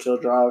is Forest Hill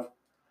Drive.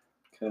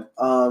 Okay.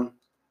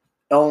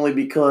 Only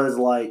because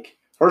like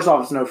first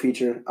off, it's no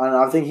feature.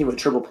 I think he went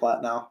triple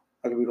plat now.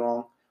 I could be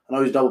wrong. I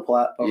know he's double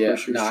plat. But yeah, I'm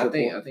sure I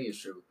think it's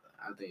triple.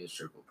 I think it's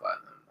triple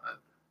platinum.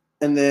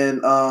 And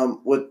then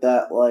with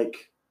that,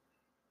 like,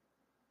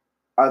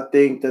 I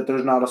think that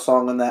there's not a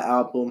song on that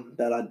album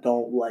that I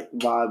don't like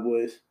vibe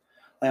with.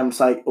 Like, I'm just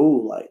like,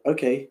 ooh, like,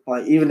 okay.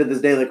 Like, even to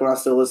this day, like, when I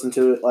still listen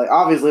to it, like,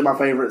 obviously my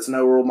favorite's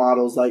No Role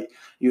Models. Like,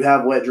 you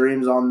have Wet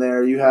Dreams on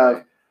there. You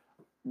have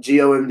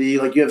GOMD.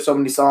 Like, you have so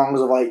many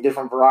songs of, like,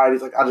 different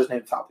varieties. Like, I just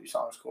named the top 3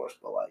 songs, of course.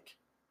 But, like,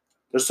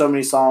 there's so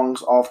many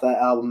songs off that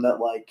album that,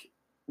 like,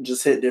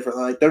 just hit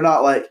differently. Like, they're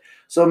not, like,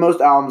 so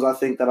most albums I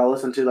think that I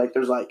listen to, like,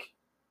 there's, like,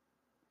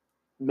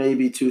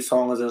 maybe 2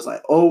 songs that's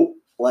like, oh,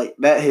 like,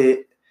 that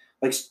hit.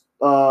 Like,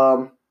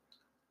 I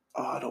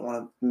don't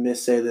want to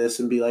missay this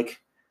and be like,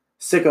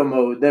 Sicko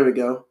Mode, there we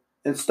go.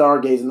 And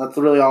Stargazing, that's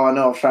really all I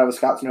know of Travis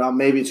Scott's new album.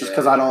 Maybe it's just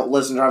because I don't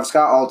listen to Travis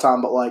Scott all the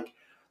time, but like,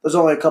 there's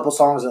only a couple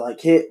songs that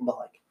like hit, but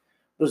like,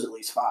 there's at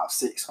least 5,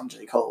 6 on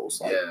J. Cole's.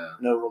 Like,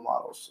 No Role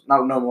Models.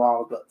 Not No Role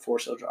Models, but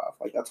Forest Hill Drive.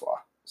 Like, that's why.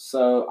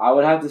 So, I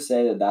would have to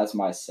say that that's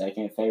my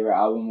second favorite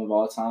album of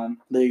all time.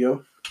 There you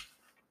go.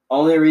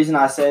 Only reason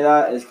I say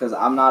that is because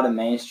I'm not a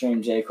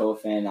mainstream J. Cole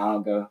fan.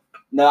 No,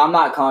 I'm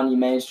not calling you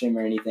mainstream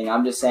or anything.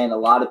 I'm just saying a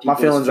lot of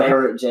people's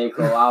favorite J.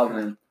 Cole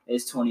album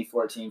is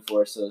 2014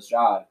 Forest Hills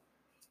Drive.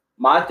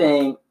 My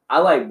thing, I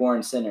like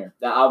Born Sinner,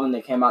 the album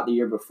that came out the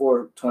year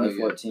before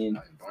 2014.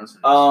 Born Sinner is a crazy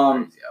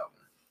album.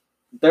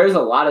 There's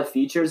a lot of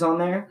features on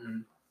there,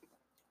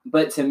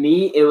 but to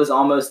me, it was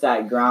almost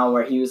that ground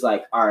where he was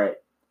like, all right,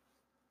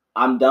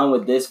 I'm done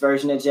with this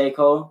version of J.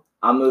 Cole.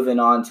 I'm moving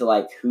on to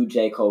like who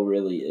J. Cole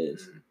really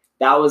is.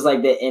 That was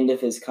like the end of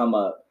his come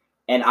up.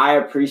 And I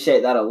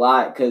appreciate that a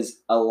lot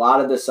because a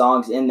lot of the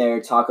songs in there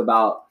talk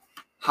about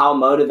how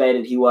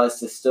motivated he was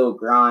to still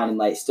grind and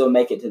like still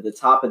make it to the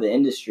top of the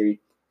industry.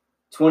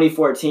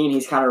 2014,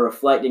 he's kind of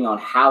reflecting on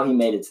how he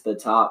made it to the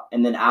top.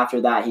 And then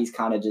after that, he's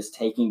kind of just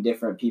taking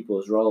different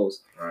people's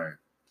roles. Right.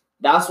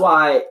 That's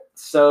why,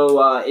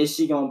 Is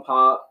She Gonna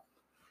Pop,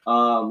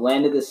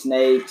 Land of the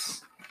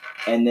Snakes,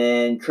 and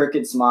then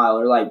Crooked Smile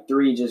are like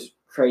 3 just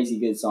crazy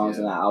good songs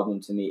on that album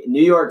to me.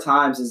 New York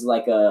Times is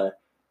like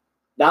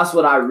that's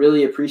what I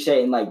really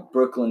appreciate in like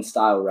Brooklyn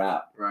style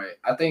rap. Right.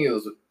 I think it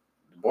was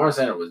Born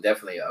Sinner was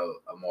definitely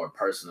a more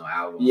personal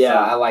album. Yeah.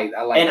 So I like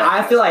and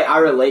I feel like I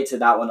relate to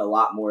that one a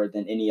lot more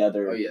than any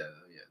other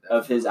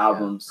of his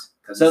albums.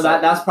 Yeah. So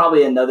that's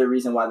probably another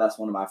reason why that's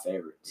one of my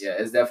favorites. Yeah,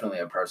 it's definitely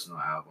a personal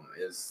album.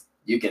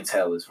 You can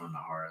tell it's from the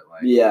heart.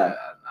 Like I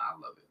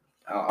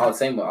love it.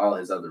 Same with all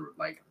his other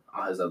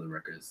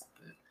records.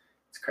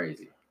 It's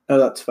crazy. No,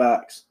 that's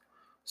facts.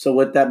 So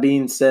with that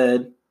being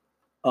said,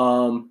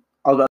 all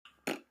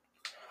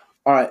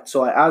right.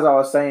 So like, as I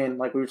was saying,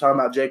 like we were talking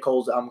about J.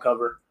 Cole's album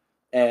cover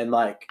and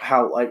like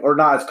how like or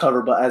not his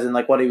cover, but as in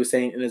like what he was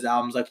saying in his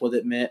albums, like what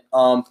it meant.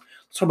 Let's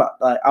talk about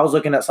like I was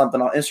looking at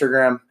something on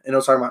Instagram and it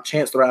was talking about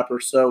Chance the Rapper.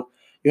 So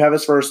You have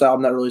his first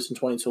album that released in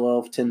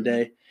 2012, 10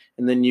 Day,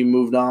 and then you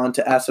moved on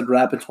to Acid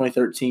Rap in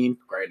 2013.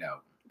 Great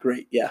album.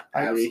 Great, yeah,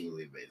 I agree.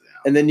 Absolutely amazing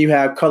album. And then you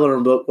have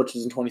Coloring Book, which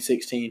is in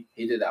 2016.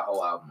 He did that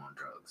whole album on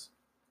drugs.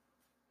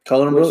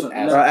 Coloring Which Book?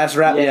 one? Acid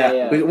Rap, Yeah,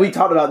 yeah. yeah. We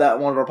talked about that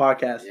in one of our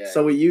podcasts. Yeah.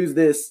 So we use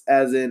this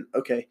as in,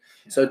 okay,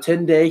 so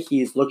 10 Day,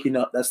 he's looking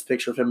up. That's the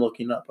picture of him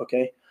looking up,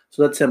 okay?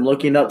 So that's him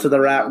looking up to the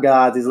rap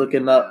gods. He's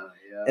looking up.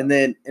 Yeah. And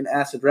then in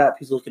Acid Rap,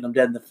 he's looking them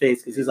dead in the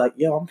face because he's like,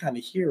 yo, I'm kind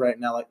of here right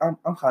now. Like, I'm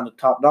kind of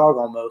top dog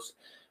almost.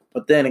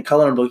 But then in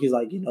Coloring Book, he's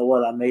like, you know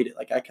what? I made it.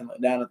 Like, I can look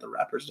down at the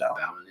rappers now.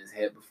 Bowing his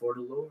head before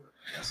the Lord.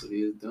 That's what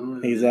he was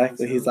doing.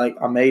 Exactly. He's like,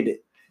 I made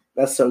it.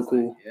 That's so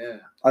cool. Like, yeah.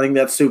 I think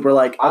that's super,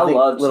 like, I think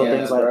love little Chance,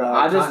 things like bro. that.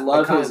 I just The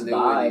love his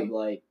continuity. vibe.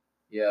 Like,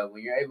 Yeah,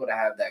 when you're able to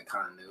have that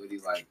continuity,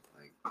 like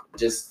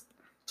just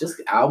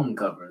album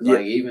covers, Yeah.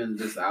 like even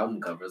just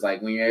album covers,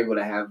 like when you're able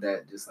to have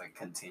that just like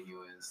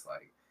continuous,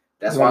 like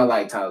that's why I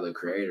like Tyler the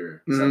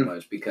Creator so Mhm.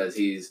 much, because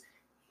he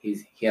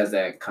has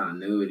that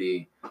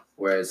continuity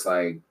where it's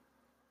like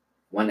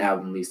one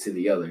album leads to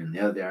the other and the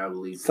other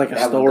album leads It's like a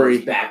that story. one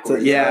goes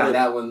backwards. Yeah.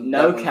 that one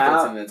No that one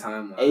cap. fits in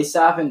the timeline.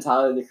 ASAP and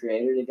Tyler the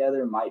Creator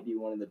together might be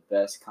one of the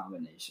best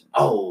combinations.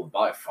 Oh,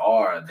 by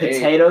far.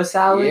 Potato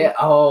Salad? Yeah.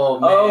 Oh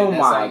man. Oh that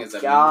my song is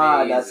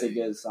god, that's a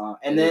amazing. good song.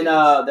 And It then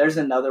is. there's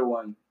another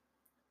one.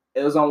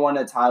 It was on one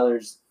of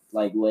Tyler's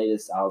like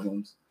latest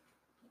albums.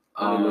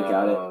 Let me look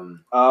at it.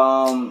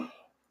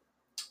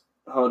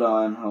 Hold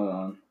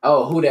on.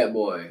 Oh, Who That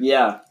Boy?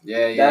 Yeah,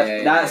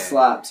 Yeah. that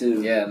slapped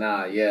too.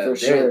 Yeah, yeah. For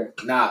sure.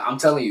 Nah, I'm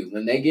telling you,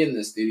 when they get in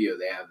the studio,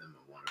 they have them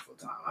a wonderful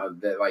time.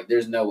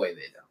 There's no way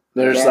they don't.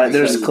 They're Yeah,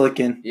 just because-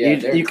 clicking. Yeah,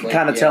 they're you can clicking,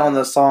 kind of tell yeah. in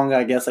the song,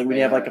 I guess. Like when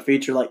you have Yeah. like a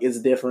feature, like it's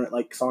different.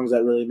 Like songs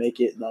that really make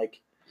it like.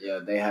 Yeah,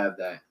 they have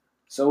that.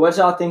 So what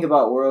y'all think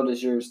about World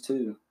Is Yours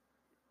too?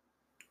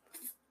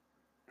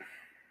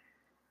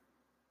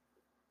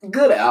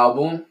 Good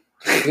album.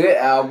 Good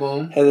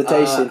album.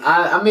 Hesitation.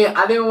 I mean,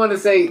 I didn't want to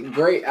say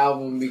great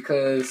album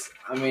because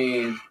I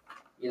mean,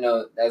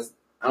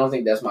 I don't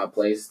think that's my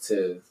place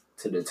to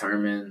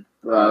determine.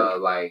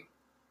 Right.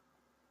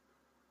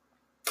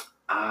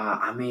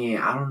 I mean,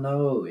 I don't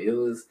know.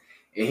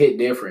 It hit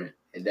different.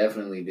 It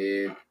definitely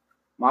did.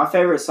 My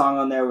favorite song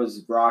on there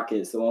was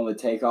Rockets, the one with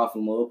Takeoff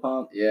and Lil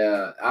Pump.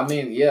 Yeah, I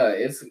mean, yeah,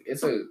 it's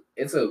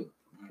a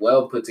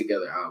well put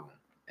together album.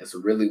 It's a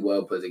really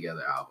well put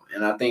together album,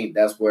 and I think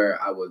that's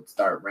where I would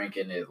start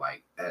ranking it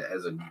like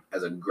as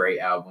a great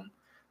album,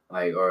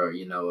 like or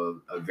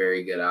a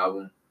very good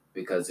album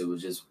because it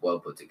was just well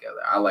put together.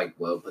 I like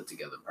well put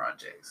together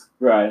projects.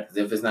 Right. 'Cause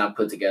if it's not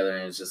put together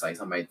and it's just like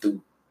somebody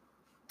threw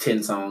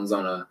 10 songs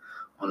on a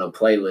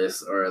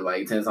playlist or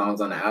like 10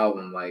 songs on an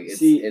album, like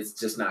it's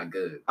just not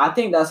good. I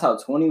think that's how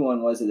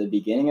 21 was at the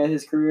beginning of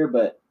his career,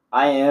 but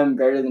I Am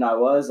Greater Than I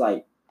Was,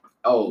 like,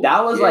 Oh,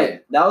 that was yeah.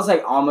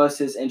 like almost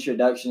his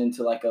introduction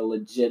into like a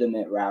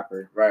legitimate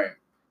rapper. Right.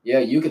 Yeah,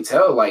 you could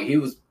tell like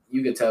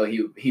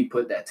he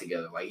put that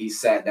together. Like he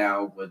sat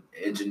down with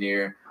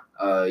engineer,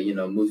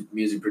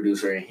 music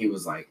producer, and he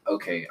was like,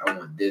 okay, I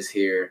want this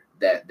here,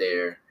 that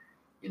there,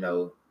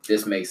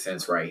 this makes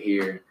sense right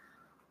here.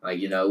 Like,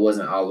 it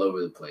wasn't all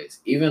over the place.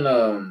 Even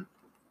And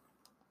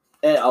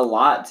A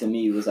Lot to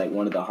me was like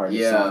one of the hardest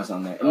Yeah. songs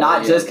on there. Oh,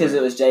 Not yeah, just because yeah.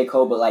 it was J.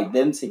 Cole, but like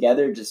them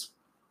together,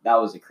 that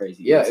was a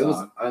crazy yeah, good it was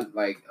song.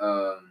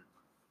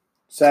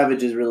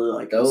 Savage is really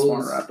like a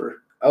smart Those-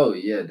 rapper. Oh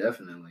yeah,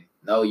 definitely.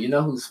 No, you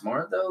know who's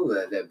smart though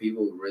that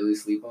people really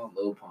sleep on?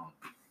 Lil Pump.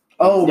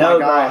 Oh Yo, my bro,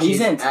 gosh. he's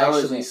actually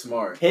intelligent.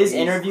 smart. His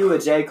He's- interview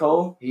with J.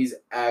 Cole, He's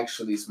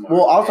actually smart.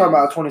 Well, I'll talk And-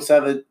 about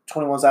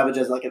 21 Savage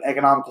as like an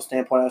economical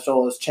standpoint as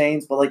well as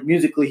Chains, but like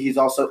musically, he's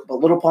also. But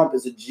Little Pump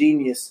is a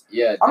genius.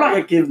 Yeah, I'm not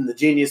gonna give him the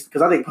genius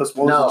because I think Post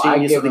Malone's a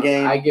genius of the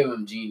game. I give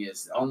him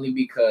genius only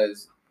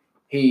because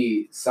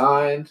he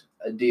signed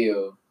a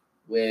deal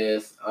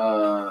with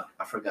I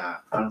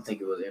forgot. I don't think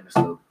it was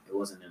Interscope. It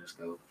wasn't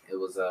Interscope. It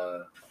was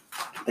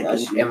I think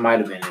it's- it might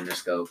have been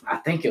Interscope. I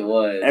think it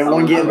was.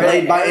 Everyone getting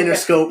played by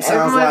Interscope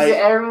sounds like.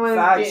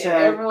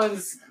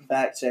 Everyone's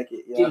Fact check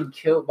it. Yeah. getting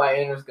killed by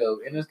Interscope.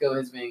 Interscope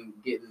has been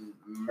getting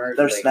murdered.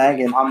 They're lately.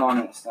 snagging. I'm on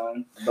it,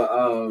 son.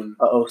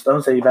 But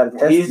Stone said you about to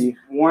test He's you.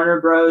 Warner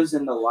Bros.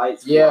 And the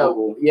Lights. yeah,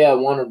 Global.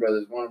 Warner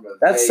Brothers.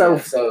 That's Yeah,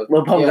 so.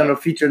 Lil Pump yeah. gonna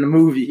feature in the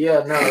movie.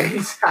 Yeah, no,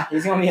 he's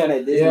He's gonna be on a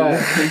Disney.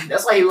 yeah.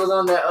 That's why he was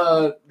on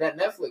that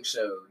Netflix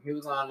show. He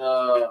was on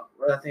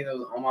what I think it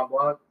was On My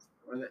Block.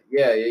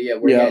 Yeah.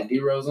 Where he Yeah. had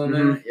D-Rose on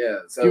there. Yeah.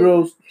 So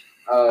Heroes.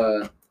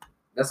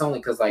 that's only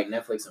because like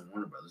Netflix and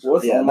Warner Brothers.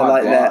 What's Yeah, on they my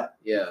like block? that.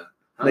 Yeah.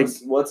 Like-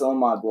 What's on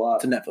my block?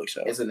 It's a Netflix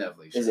show. It's a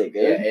Netflix show. Is it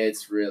good? Yeah,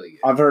 it's really good.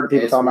 I've heard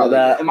people It's talking really about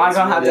that. good. Am I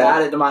gonna have to Yeah.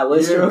 add it to my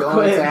list You're real going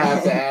quick? to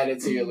have to add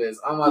it to your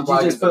list. On My Did you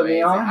Block just is put me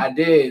amazing. on? I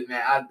did,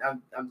 man.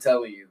 I'm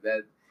telling you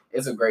that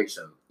it's a great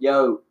show.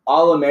 Yo,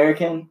 All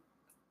American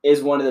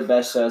is one of the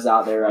best shows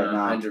out there right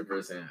now.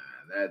 100%.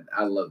 That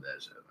I love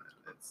that show,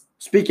 man. It's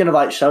Speaking of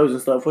like shows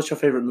and stuff, what's your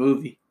favorite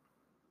movie?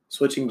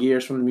 Switching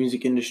gears from the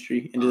music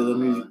industry into the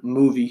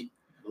movie.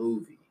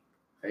 movie.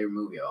 Favorite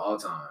movie of all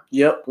time.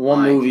 Yep, one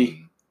Lion movie.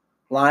 King.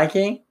 Lion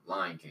King.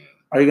 Lion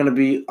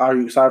King. Are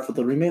you excited for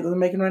the remake that they're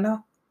making right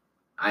now?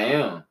 I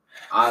am.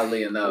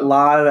 Oddly enough.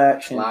 Live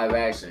action. Live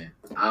action.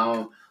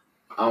 I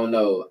don't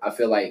know. I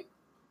feel like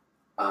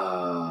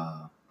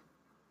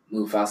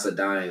Mufasa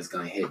dying is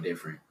gonna hit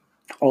different.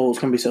 Oh, it's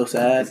gonna be so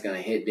sad. It's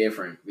gonna hit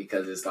different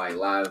because it's like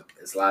live.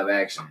 It's live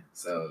action.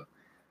 So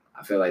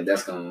I feel like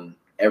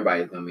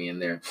everybody's gonna be in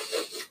there,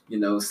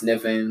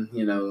 sniffing.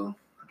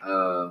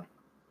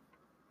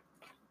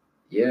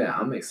 Yeah,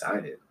 I'm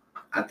excited.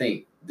 I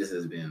think this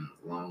has been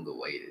long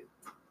awaited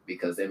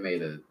because they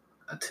made a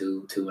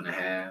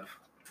 2.5.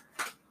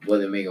 Well,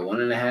 they make a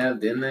 1.5,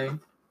 didn't they?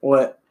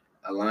 What?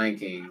 A Lion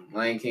King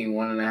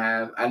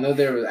 1.5. I know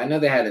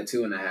they had a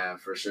 2.5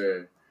 for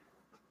sure.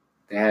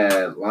 They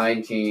had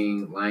Lion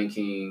King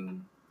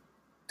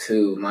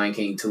 2, Lion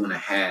King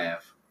 2.5.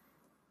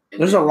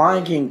 There's a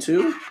Lion King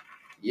 2?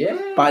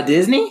 Yeah. By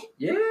Disney?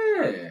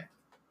 Yeah.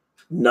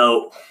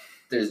 No.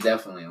 There's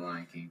definitely a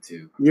Lion King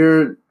 2.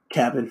 You're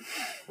capping.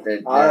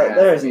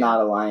 There is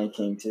not a Lion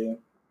King 2.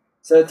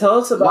 So tell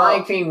us about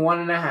Lion King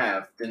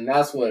 1.5. Then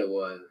that's what it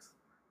was.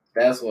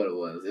 That's what it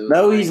was. It was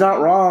no, Lion he's not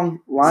King. wrong.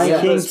 Lion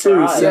King 2,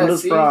 Pride.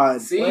 Simba's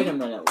Pride. See? Wait a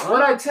minute.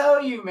 What I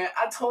tell you, man?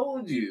 I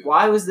told you.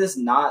 Why was this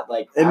not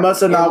like? It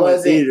must have not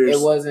been theaters.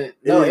 It wasn't.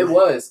 No, it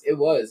was. It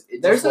was.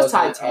 It There's just a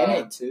wasn't,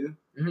 Titanic too.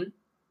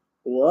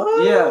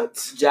 What? Yeah,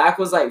 Jack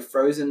was like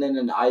frozen in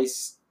an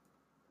ice,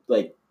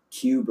 like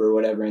cube or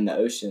whatever in the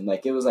ocean.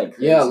 Like it was like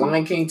crazy. Yeah,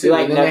 Lion King 2.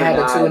 Like, and then they had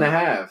never a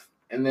died. 2.5.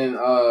 And then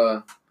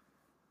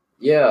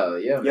yeah.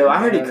 Yo, I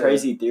heard a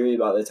crazy theory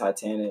about the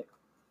Titanic.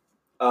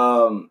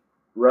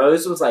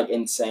 Rose was like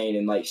insane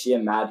and like she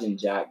imagined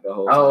Jack the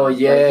whole time. Oh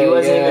yeah, like, he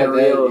wasn't even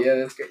real. Yeah,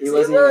 that's crazy. He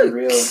wasn't even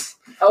real.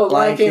 Oh,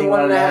 Lion King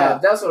 1.5.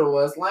 1.5. That's what it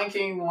was. Lion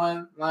King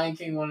 1, Lion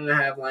King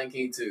 1.5, Lion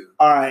King 2.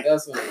 All right.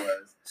 That's what it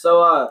was.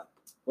 So,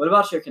 what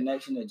about your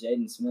connection to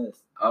Jaden Smith?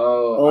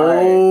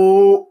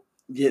 Oh,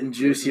 Getting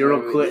juicy This is real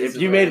where we- quick. this If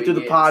is you where made it we through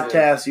the get into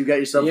podcast, you got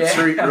yourself a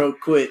treat real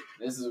quick.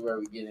 This is where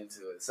we get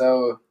into it.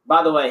 So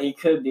By the way, he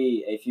could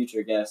be a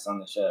future guest on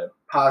the show.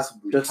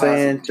 possibly, Just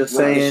saying. With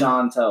saying.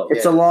 Sean Tell.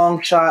 It's a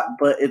long shot,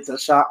 but it's a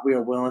shot we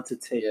are willing to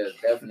take. Yeah,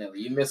 definitely.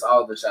 You miss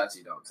all the shots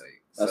you don't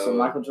take. That's So, what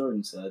Michael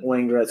Jordan said.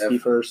 Wayne Gretzky Definitely.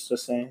 first,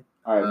 just saying.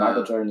 All right,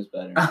 Michael Jordan is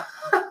better.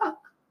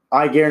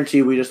 I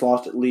guarantee we just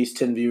lost at least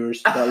 10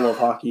 viewers that love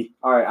hockey.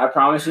 All right, I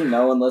promise you,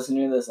 no one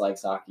listening to this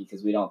likes hockey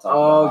because we don't talk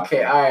about hockey.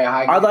 Okay, all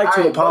right. I'd like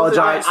to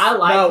apologize. I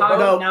like hockey.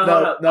 No, hold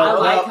up. I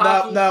like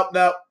hockey,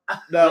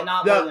 but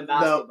not more than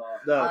basketball.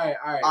 All right.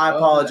 I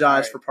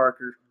apologize for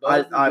Parker. Both I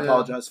of them-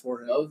 apologize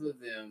for him. Both of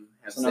them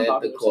have It's an said the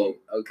unpopular quote.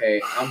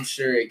 Okay, I'm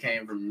sure it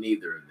came from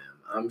neither of them.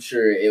 I'm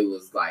sure it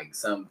was like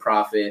some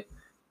prophet.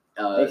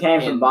 It came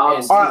from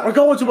Bob. All right, we're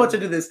going too much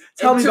into this.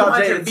 Tell me about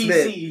Jaden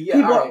Smith.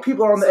 Yeah,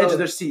 People are on the edge of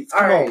their seats.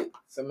 Come on.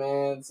 So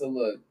man,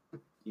 look.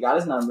 You got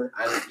his number.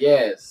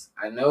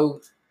 I know.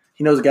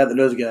 He knows a guy that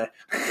knows a guy.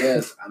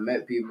 Yes, I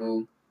met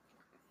people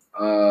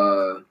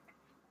who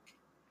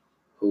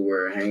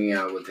were hanging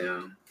out with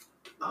him.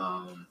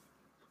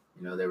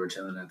 They were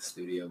chilling at the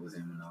studio with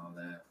him and all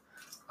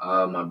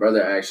that. My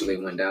brother actually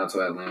went down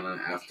to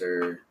Atlanta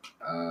after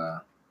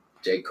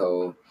J.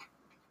 Cole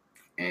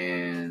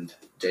and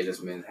Jada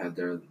Smith had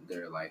their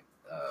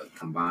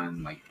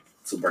combined like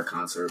super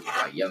concert with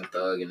like Young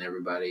Thug and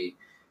everybody.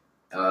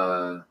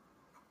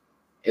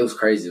 It was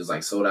crazy. It was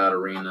like sold out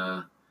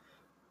arena,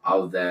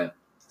 all of that.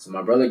 So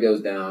my brother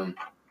goes down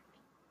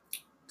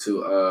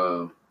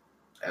to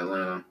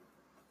Atlanta,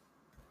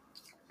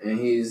 and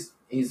he's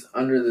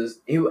under this.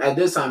 At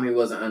this time he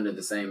wasn't under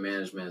the same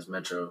management as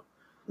Metro,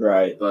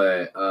 Right.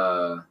 but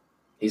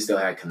he still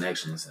had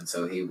connections, and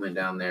so he went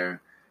down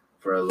there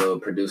for a little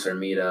producer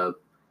meetup,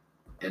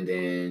 and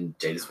then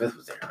Jada Smith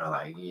was there.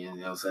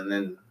 So and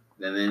then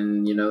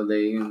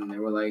they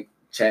were like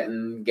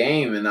chatting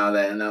game and all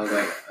that, and I was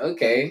like,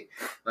 okay,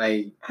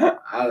 like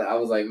I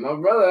was like my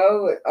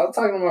brother. I was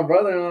talking to my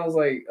brother, and I was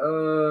like,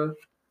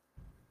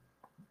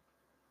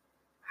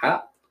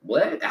 how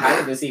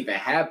did this even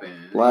happen?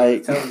 And he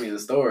was telling me the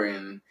story,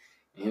 and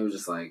he was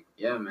just like,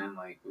 yeah, man,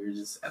 like we were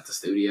just at the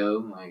studio,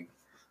 like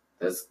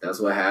that's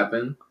what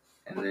happened,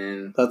 and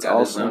then That's got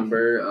his awesome.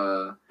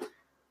 number,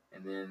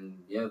 and then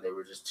they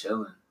were just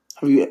chilling.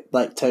 Have you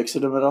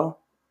texted him at all?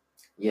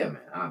 Yeah,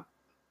 man.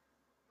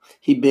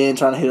 He been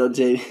trying to hit up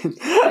Jaden.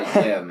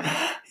 Yeah,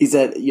 man. He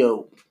said,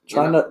 "Yo,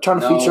 trying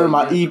to feature in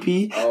my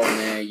EP." Oh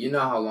man, you know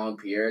how long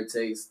Pierre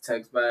takes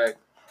text back?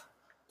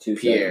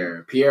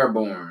 Pierre. Pierre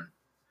Bourne.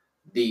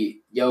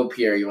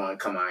 Pierre, you want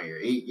to come out here?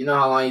 You know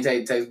how long he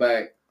takes text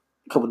back?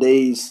 A couple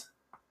days,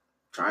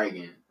 Try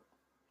again.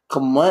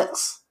 couple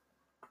months.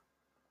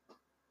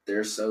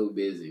 They're so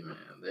busy,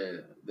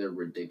 man. They're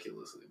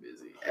ridiculously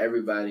busy.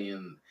 Everybody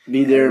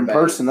Be there in Everybody.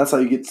 person. That's how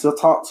you get to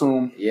talk to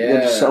him. You gotta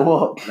Yeah. show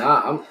up. me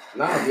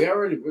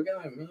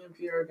and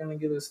Pierre are gonna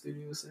get a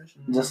studio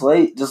session. Just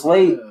wait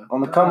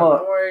on the come up.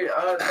 Don't worry.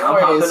 Don't I'm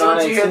worry. hopping As soon on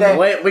as it you hear too. that,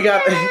 Wait, we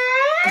got.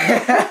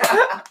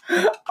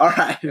 All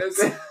right.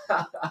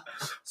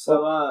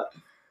 So,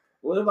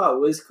 what about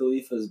Wiz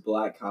Khalifa's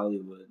Black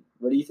Hollywood?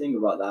 What do you think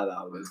about that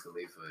album? Wiz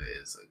Khalifa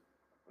is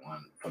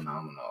one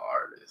phenomenal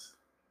artist.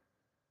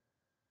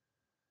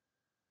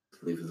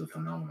 Khalifa's a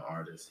phenomenal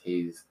artist.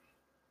 He's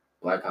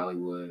Black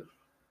Hollywood.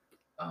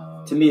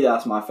 To me,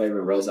 that's my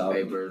favorite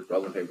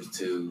Rolling Papers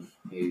 2.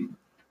 He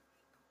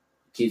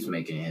keeps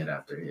making hit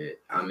after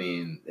hit. I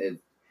mean,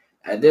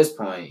 at this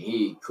point,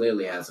 he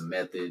clearly has a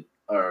method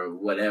or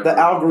whatever. The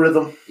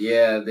algorithm.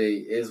 Yeah,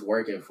 it's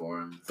working for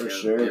him. For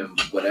sure. And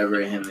whatever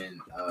him and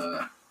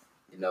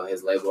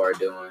his label are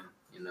doing,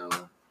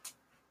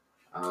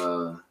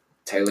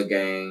 Taylor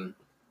Gang.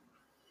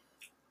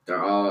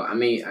 They're all. I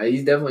mean,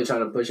 he's definitely trying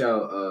to push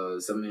out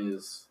some of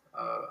his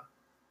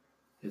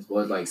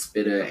boys like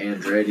Spitta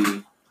and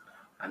Andretti.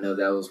 I know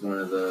that was one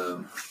of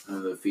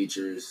the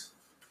features.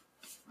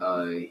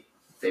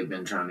 They've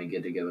been trying to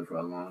get together for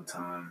a long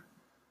time.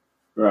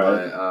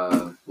 Right.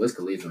 But Wiz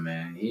Khalifa,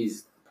 man,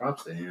 he's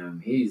props to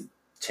him. He's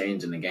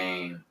changing the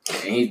game,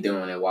 and he's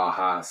doing it while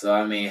high. So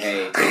I mean,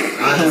 hey,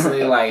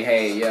 honestly, like,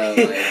 hey, yo,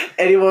 like,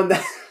 anyone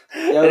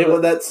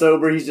that's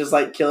sober, he's just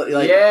like killing.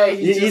 Like, yeah,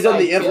 he's on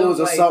the influence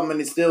of something, and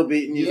he's still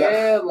beating you.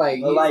 Yeah,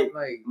 like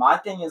my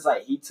thing is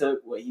like he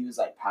took what he was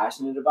like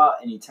passionate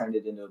about and he turned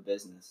it into a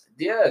business.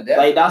 Yeah,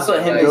 like that's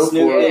what him and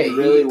Snoop did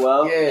really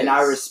well, and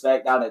I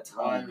respect that a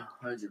ton.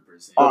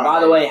 100%. But by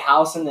the way,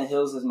 "House in the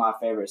Hills" is my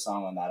favorite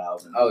song on that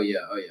album. Oh yeah.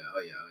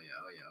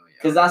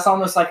 Because that's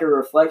almost like a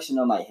reflection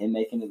on like him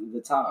making it at the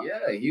time.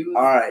 Yeah, he was.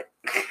 All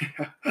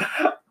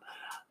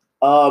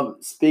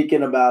right.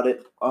 Speaking about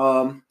it,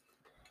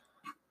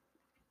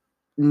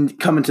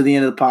 coming to the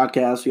end of the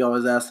podcast, we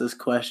always ask this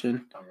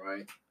question. All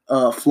right.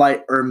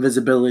 Flight or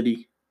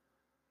invisibility?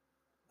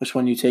 Which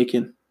one you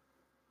taking?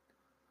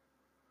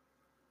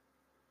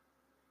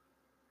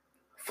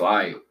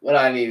 Flight. What do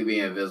I need to be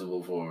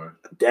invisible for?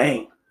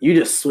 Dang, you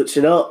just switch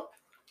it up.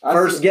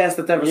 First guest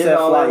that's ever said flight.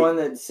 You're the only one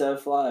that said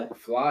fly.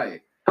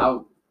 Fly.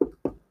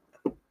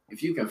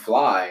 If you can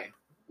fly,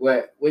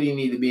 what do you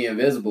need to be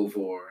invisible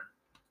for?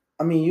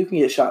 I mean, you can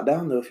get shot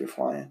down though if you're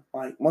flying.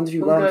 Like, once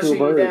you run into a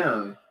bird.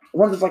 Down?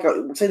 One's just like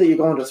say that you're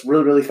going just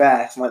really, really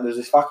fast. And like there's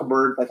this fucking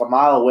bird like a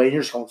mile away, and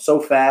you're just going so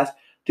fast.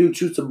 Dude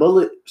shoots a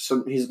bullet.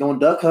 So he's going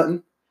duck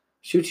hunting.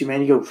 Shoots you,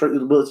 man. You go straight through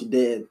the bullets. You're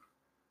dead.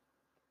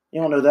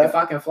 You don't know that. If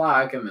I can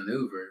fly, I can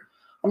maneuver.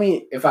 I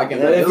mean, if I can,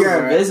 if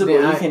you're invisible,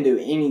 you can do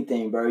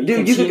anything, bro. You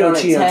can cheat on a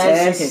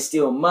test. You can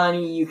steal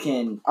money. You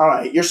can. All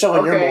right, you're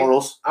showing your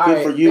morals.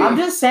 Good for you. I'm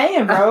just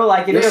saying, bro.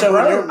 Like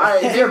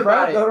if you're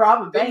broke, go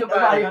rob a bank.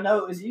 Nobody will know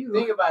it was you.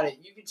 Think about it.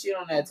 You can cheat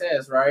on that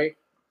test, right?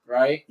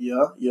 Right?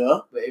 Yeah.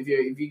 But if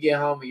you get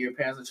home and your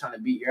parents are trying to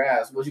beat your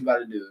ass, what you about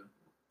to do?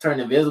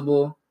 Turn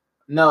invisible?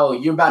 No,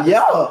 you're about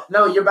to.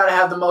 No, you're about to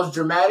have the most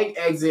dramatic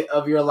exit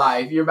of your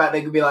life. You're about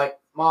to be like,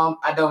 "Mom,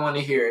 I don't want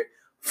to hear it."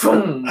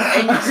 Boom,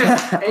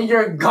 and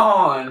you're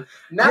gone.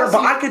 Now,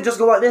 but I could just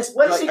go like this.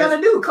 What is she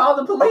gonna do? Call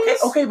the police?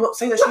 Okay, but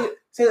say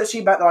that she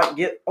about to like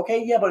get.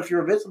 Okay, yeah, but if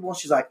you're invisible, and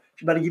she's like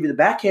she about to give you the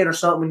backhand or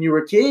something when you were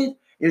a kid.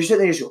 You're sitting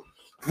there, you just go,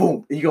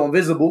 boom, and you go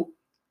invisible,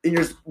 and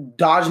you're just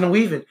dodging and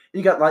weaving.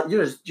 You got like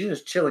you're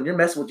just chilling. You're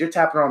messing with. You're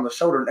tapping her on the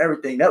shoulder and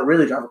everything. That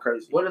really drives her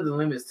crazy. What are the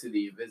limits to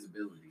the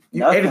invisibility?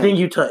 Anything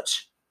you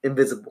touch,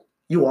 invisible.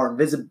 You are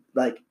invisible.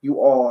 Like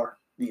you are.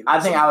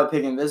 I think I would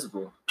pick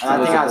invisible. And I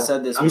think I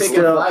said this. I'm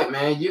picking flight,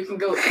 man. You can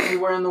go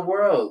anywhere in the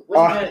world.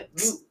 What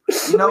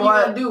you know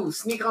what you gonna do?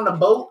 Sneak on a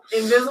boat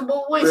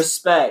invisible?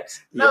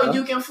 Respect. No,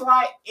 you can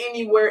fly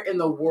anywhere in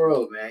the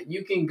world, man.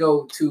 You can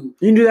go to.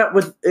 You can do that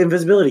with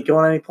invisibility. Go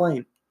on any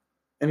plane,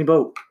 any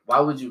boat. Why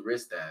would you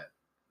risk that?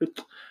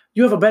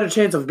 You have a better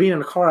chance of being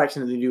in a car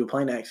accident than you do a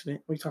plane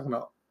accident. What are you talking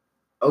about?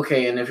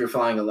 Okay, and if you're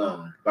flying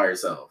alone by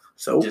yourself,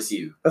 so just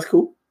you. That's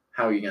cool.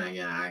 How are you gonna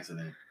get in an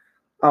accident?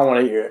 I don't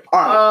want to hear it. All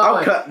right,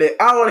 I'm cutting it.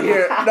 I don't want to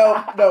hear it.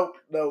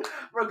 No.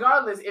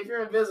 Regardless, if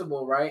you're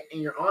invisible, right, and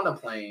you're on a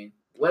plane,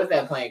 what if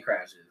that plane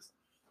crashes?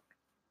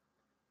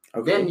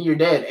 Okay. Then you're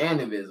dead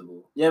and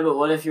invisible. Yeah, but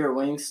what if your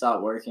wings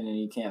stop working and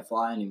you can't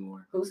fly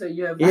anymore? Who said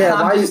you have?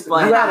 Yeah, why you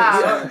playing?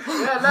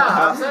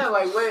 I'm saying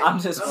like, wait. I'm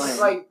just playing.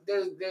 Like,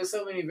 there's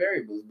so many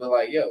variables, but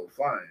like, yo,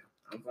 flying.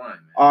 I'm flying,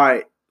 man. All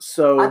right,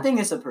 so I think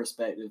it's a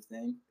perspective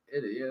thing.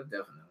 It is, yeah,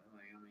 definitely.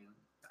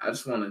 I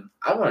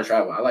want to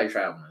travel. I like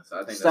traveling, so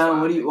I think.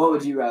 Stone, what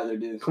would you rather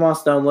do? Come on,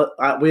 Stone.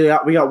 We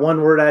got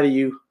one word out of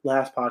you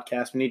last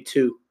podcast. We need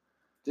two.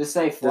 Just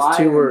say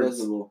fly or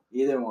invisible.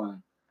 Either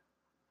one.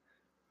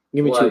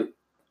 Give me two.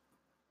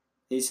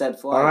 He said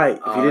fly. All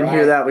right. If you didn't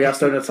hear that, we got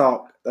Stone to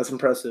talk. That's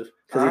impressive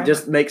because he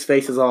just makes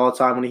faces all the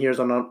time when he hears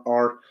on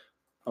our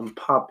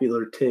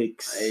unpopular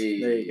takes. Hey.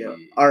 There you go.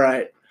 All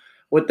right.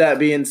 With that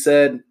being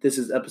said, this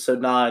is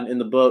episode 9 in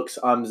the books.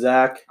 I'm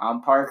Zach.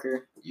 I'm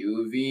Parker.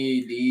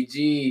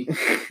 UVDG.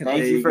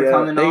 Thank you for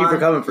coming on. Thank you for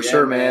coming for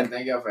sure, man.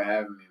 Thank y'all for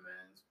having me,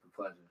 man. It's a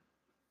pleasure.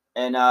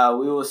 And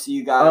we will see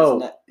you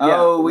guys.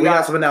 We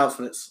got some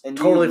announcements.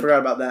 Totally forgot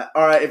about that.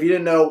 All right, if you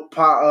didn't know,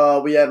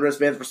 we had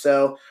wristbands for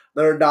sale.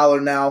 They're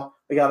 $1 now.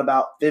 We got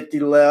about 50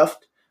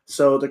 left,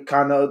 so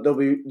they'll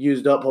be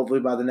used up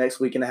hopefully by the next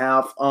week and a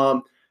half.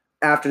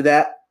 After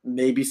that,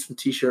 maybe some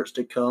t-shirts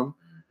to come.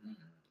 Mm-hmm.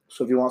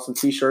 So if you want some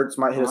t-shirts,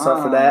 might hit us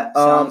up for that.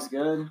 Sounds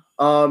good.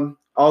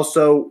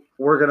 Also,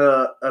 we're going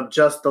to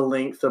adjust the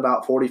length to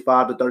about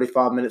 45 to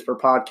 35 minutes per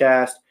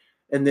podcast.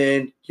 And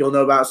then you'll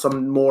know about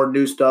some more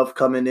new stuff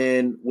coming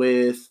in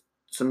with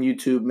some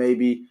YouTube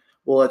maybe.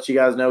 We'll let you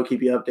guys know,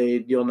 keep you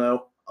updated. You'll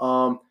know.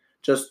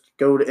 Just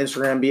go to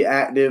Instagram, be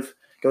active.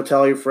 Go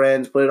tell your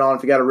friends, put it on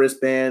if you got a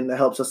wristband. That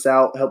helps us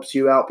out, helps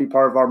you out, be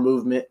part of our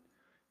movement.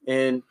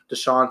 And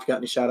Deshaun, if you got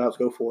any shout-outs,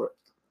 go for it.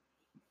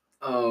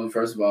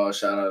 First of all,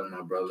 shout out to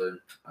my brother,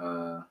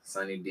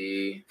 Sonny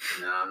D.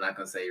 No, I'm not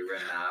gonna say your real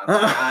name.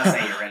 I'll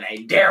say your real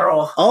name.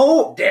 Daryl.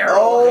 Oh,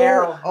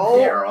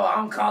 Daryl.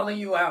 I'm calling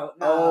you out.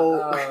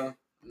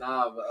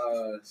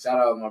 Shout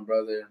out my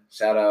brother.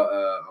 Shout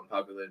out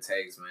Unpopular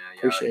Takes, man.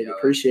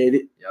 Appreciate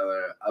it. Y'all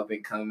are up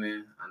and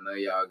coming. I know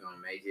y'all gonna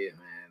make it,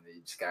 man.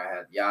 You just gotta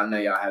have. Y'all know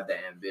y'all have that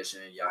ambition.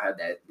 Y'all have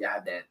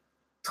that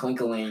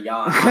twinkling.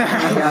 Y'all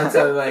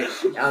tell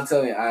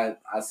me. I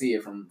see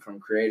it from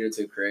creator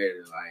to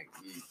creator. Like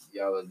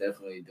y'all are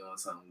definitely doing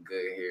something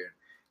good here.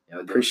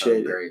 Y'all doing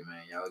something great,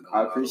 man. Y'all going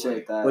I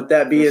appreciate that. With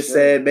that being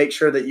said, make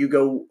sure that you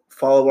go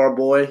follow our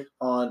boy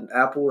on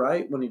Apple,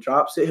 right? When he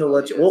drops it, he'll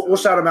let you. We'll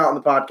shout him out on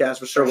the podcast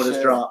for sure when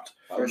it's dropped.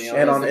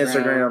 And on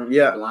Instagram.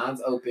 Yeah.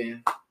 Lines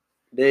open.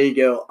 There you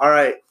go. All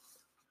right.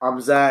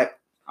 I'm Zach.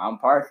 I'm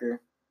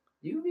Parker.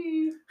 You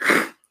be.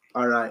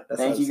 All right.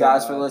 Thank you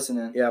guys for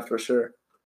listening. Yeah, for sure.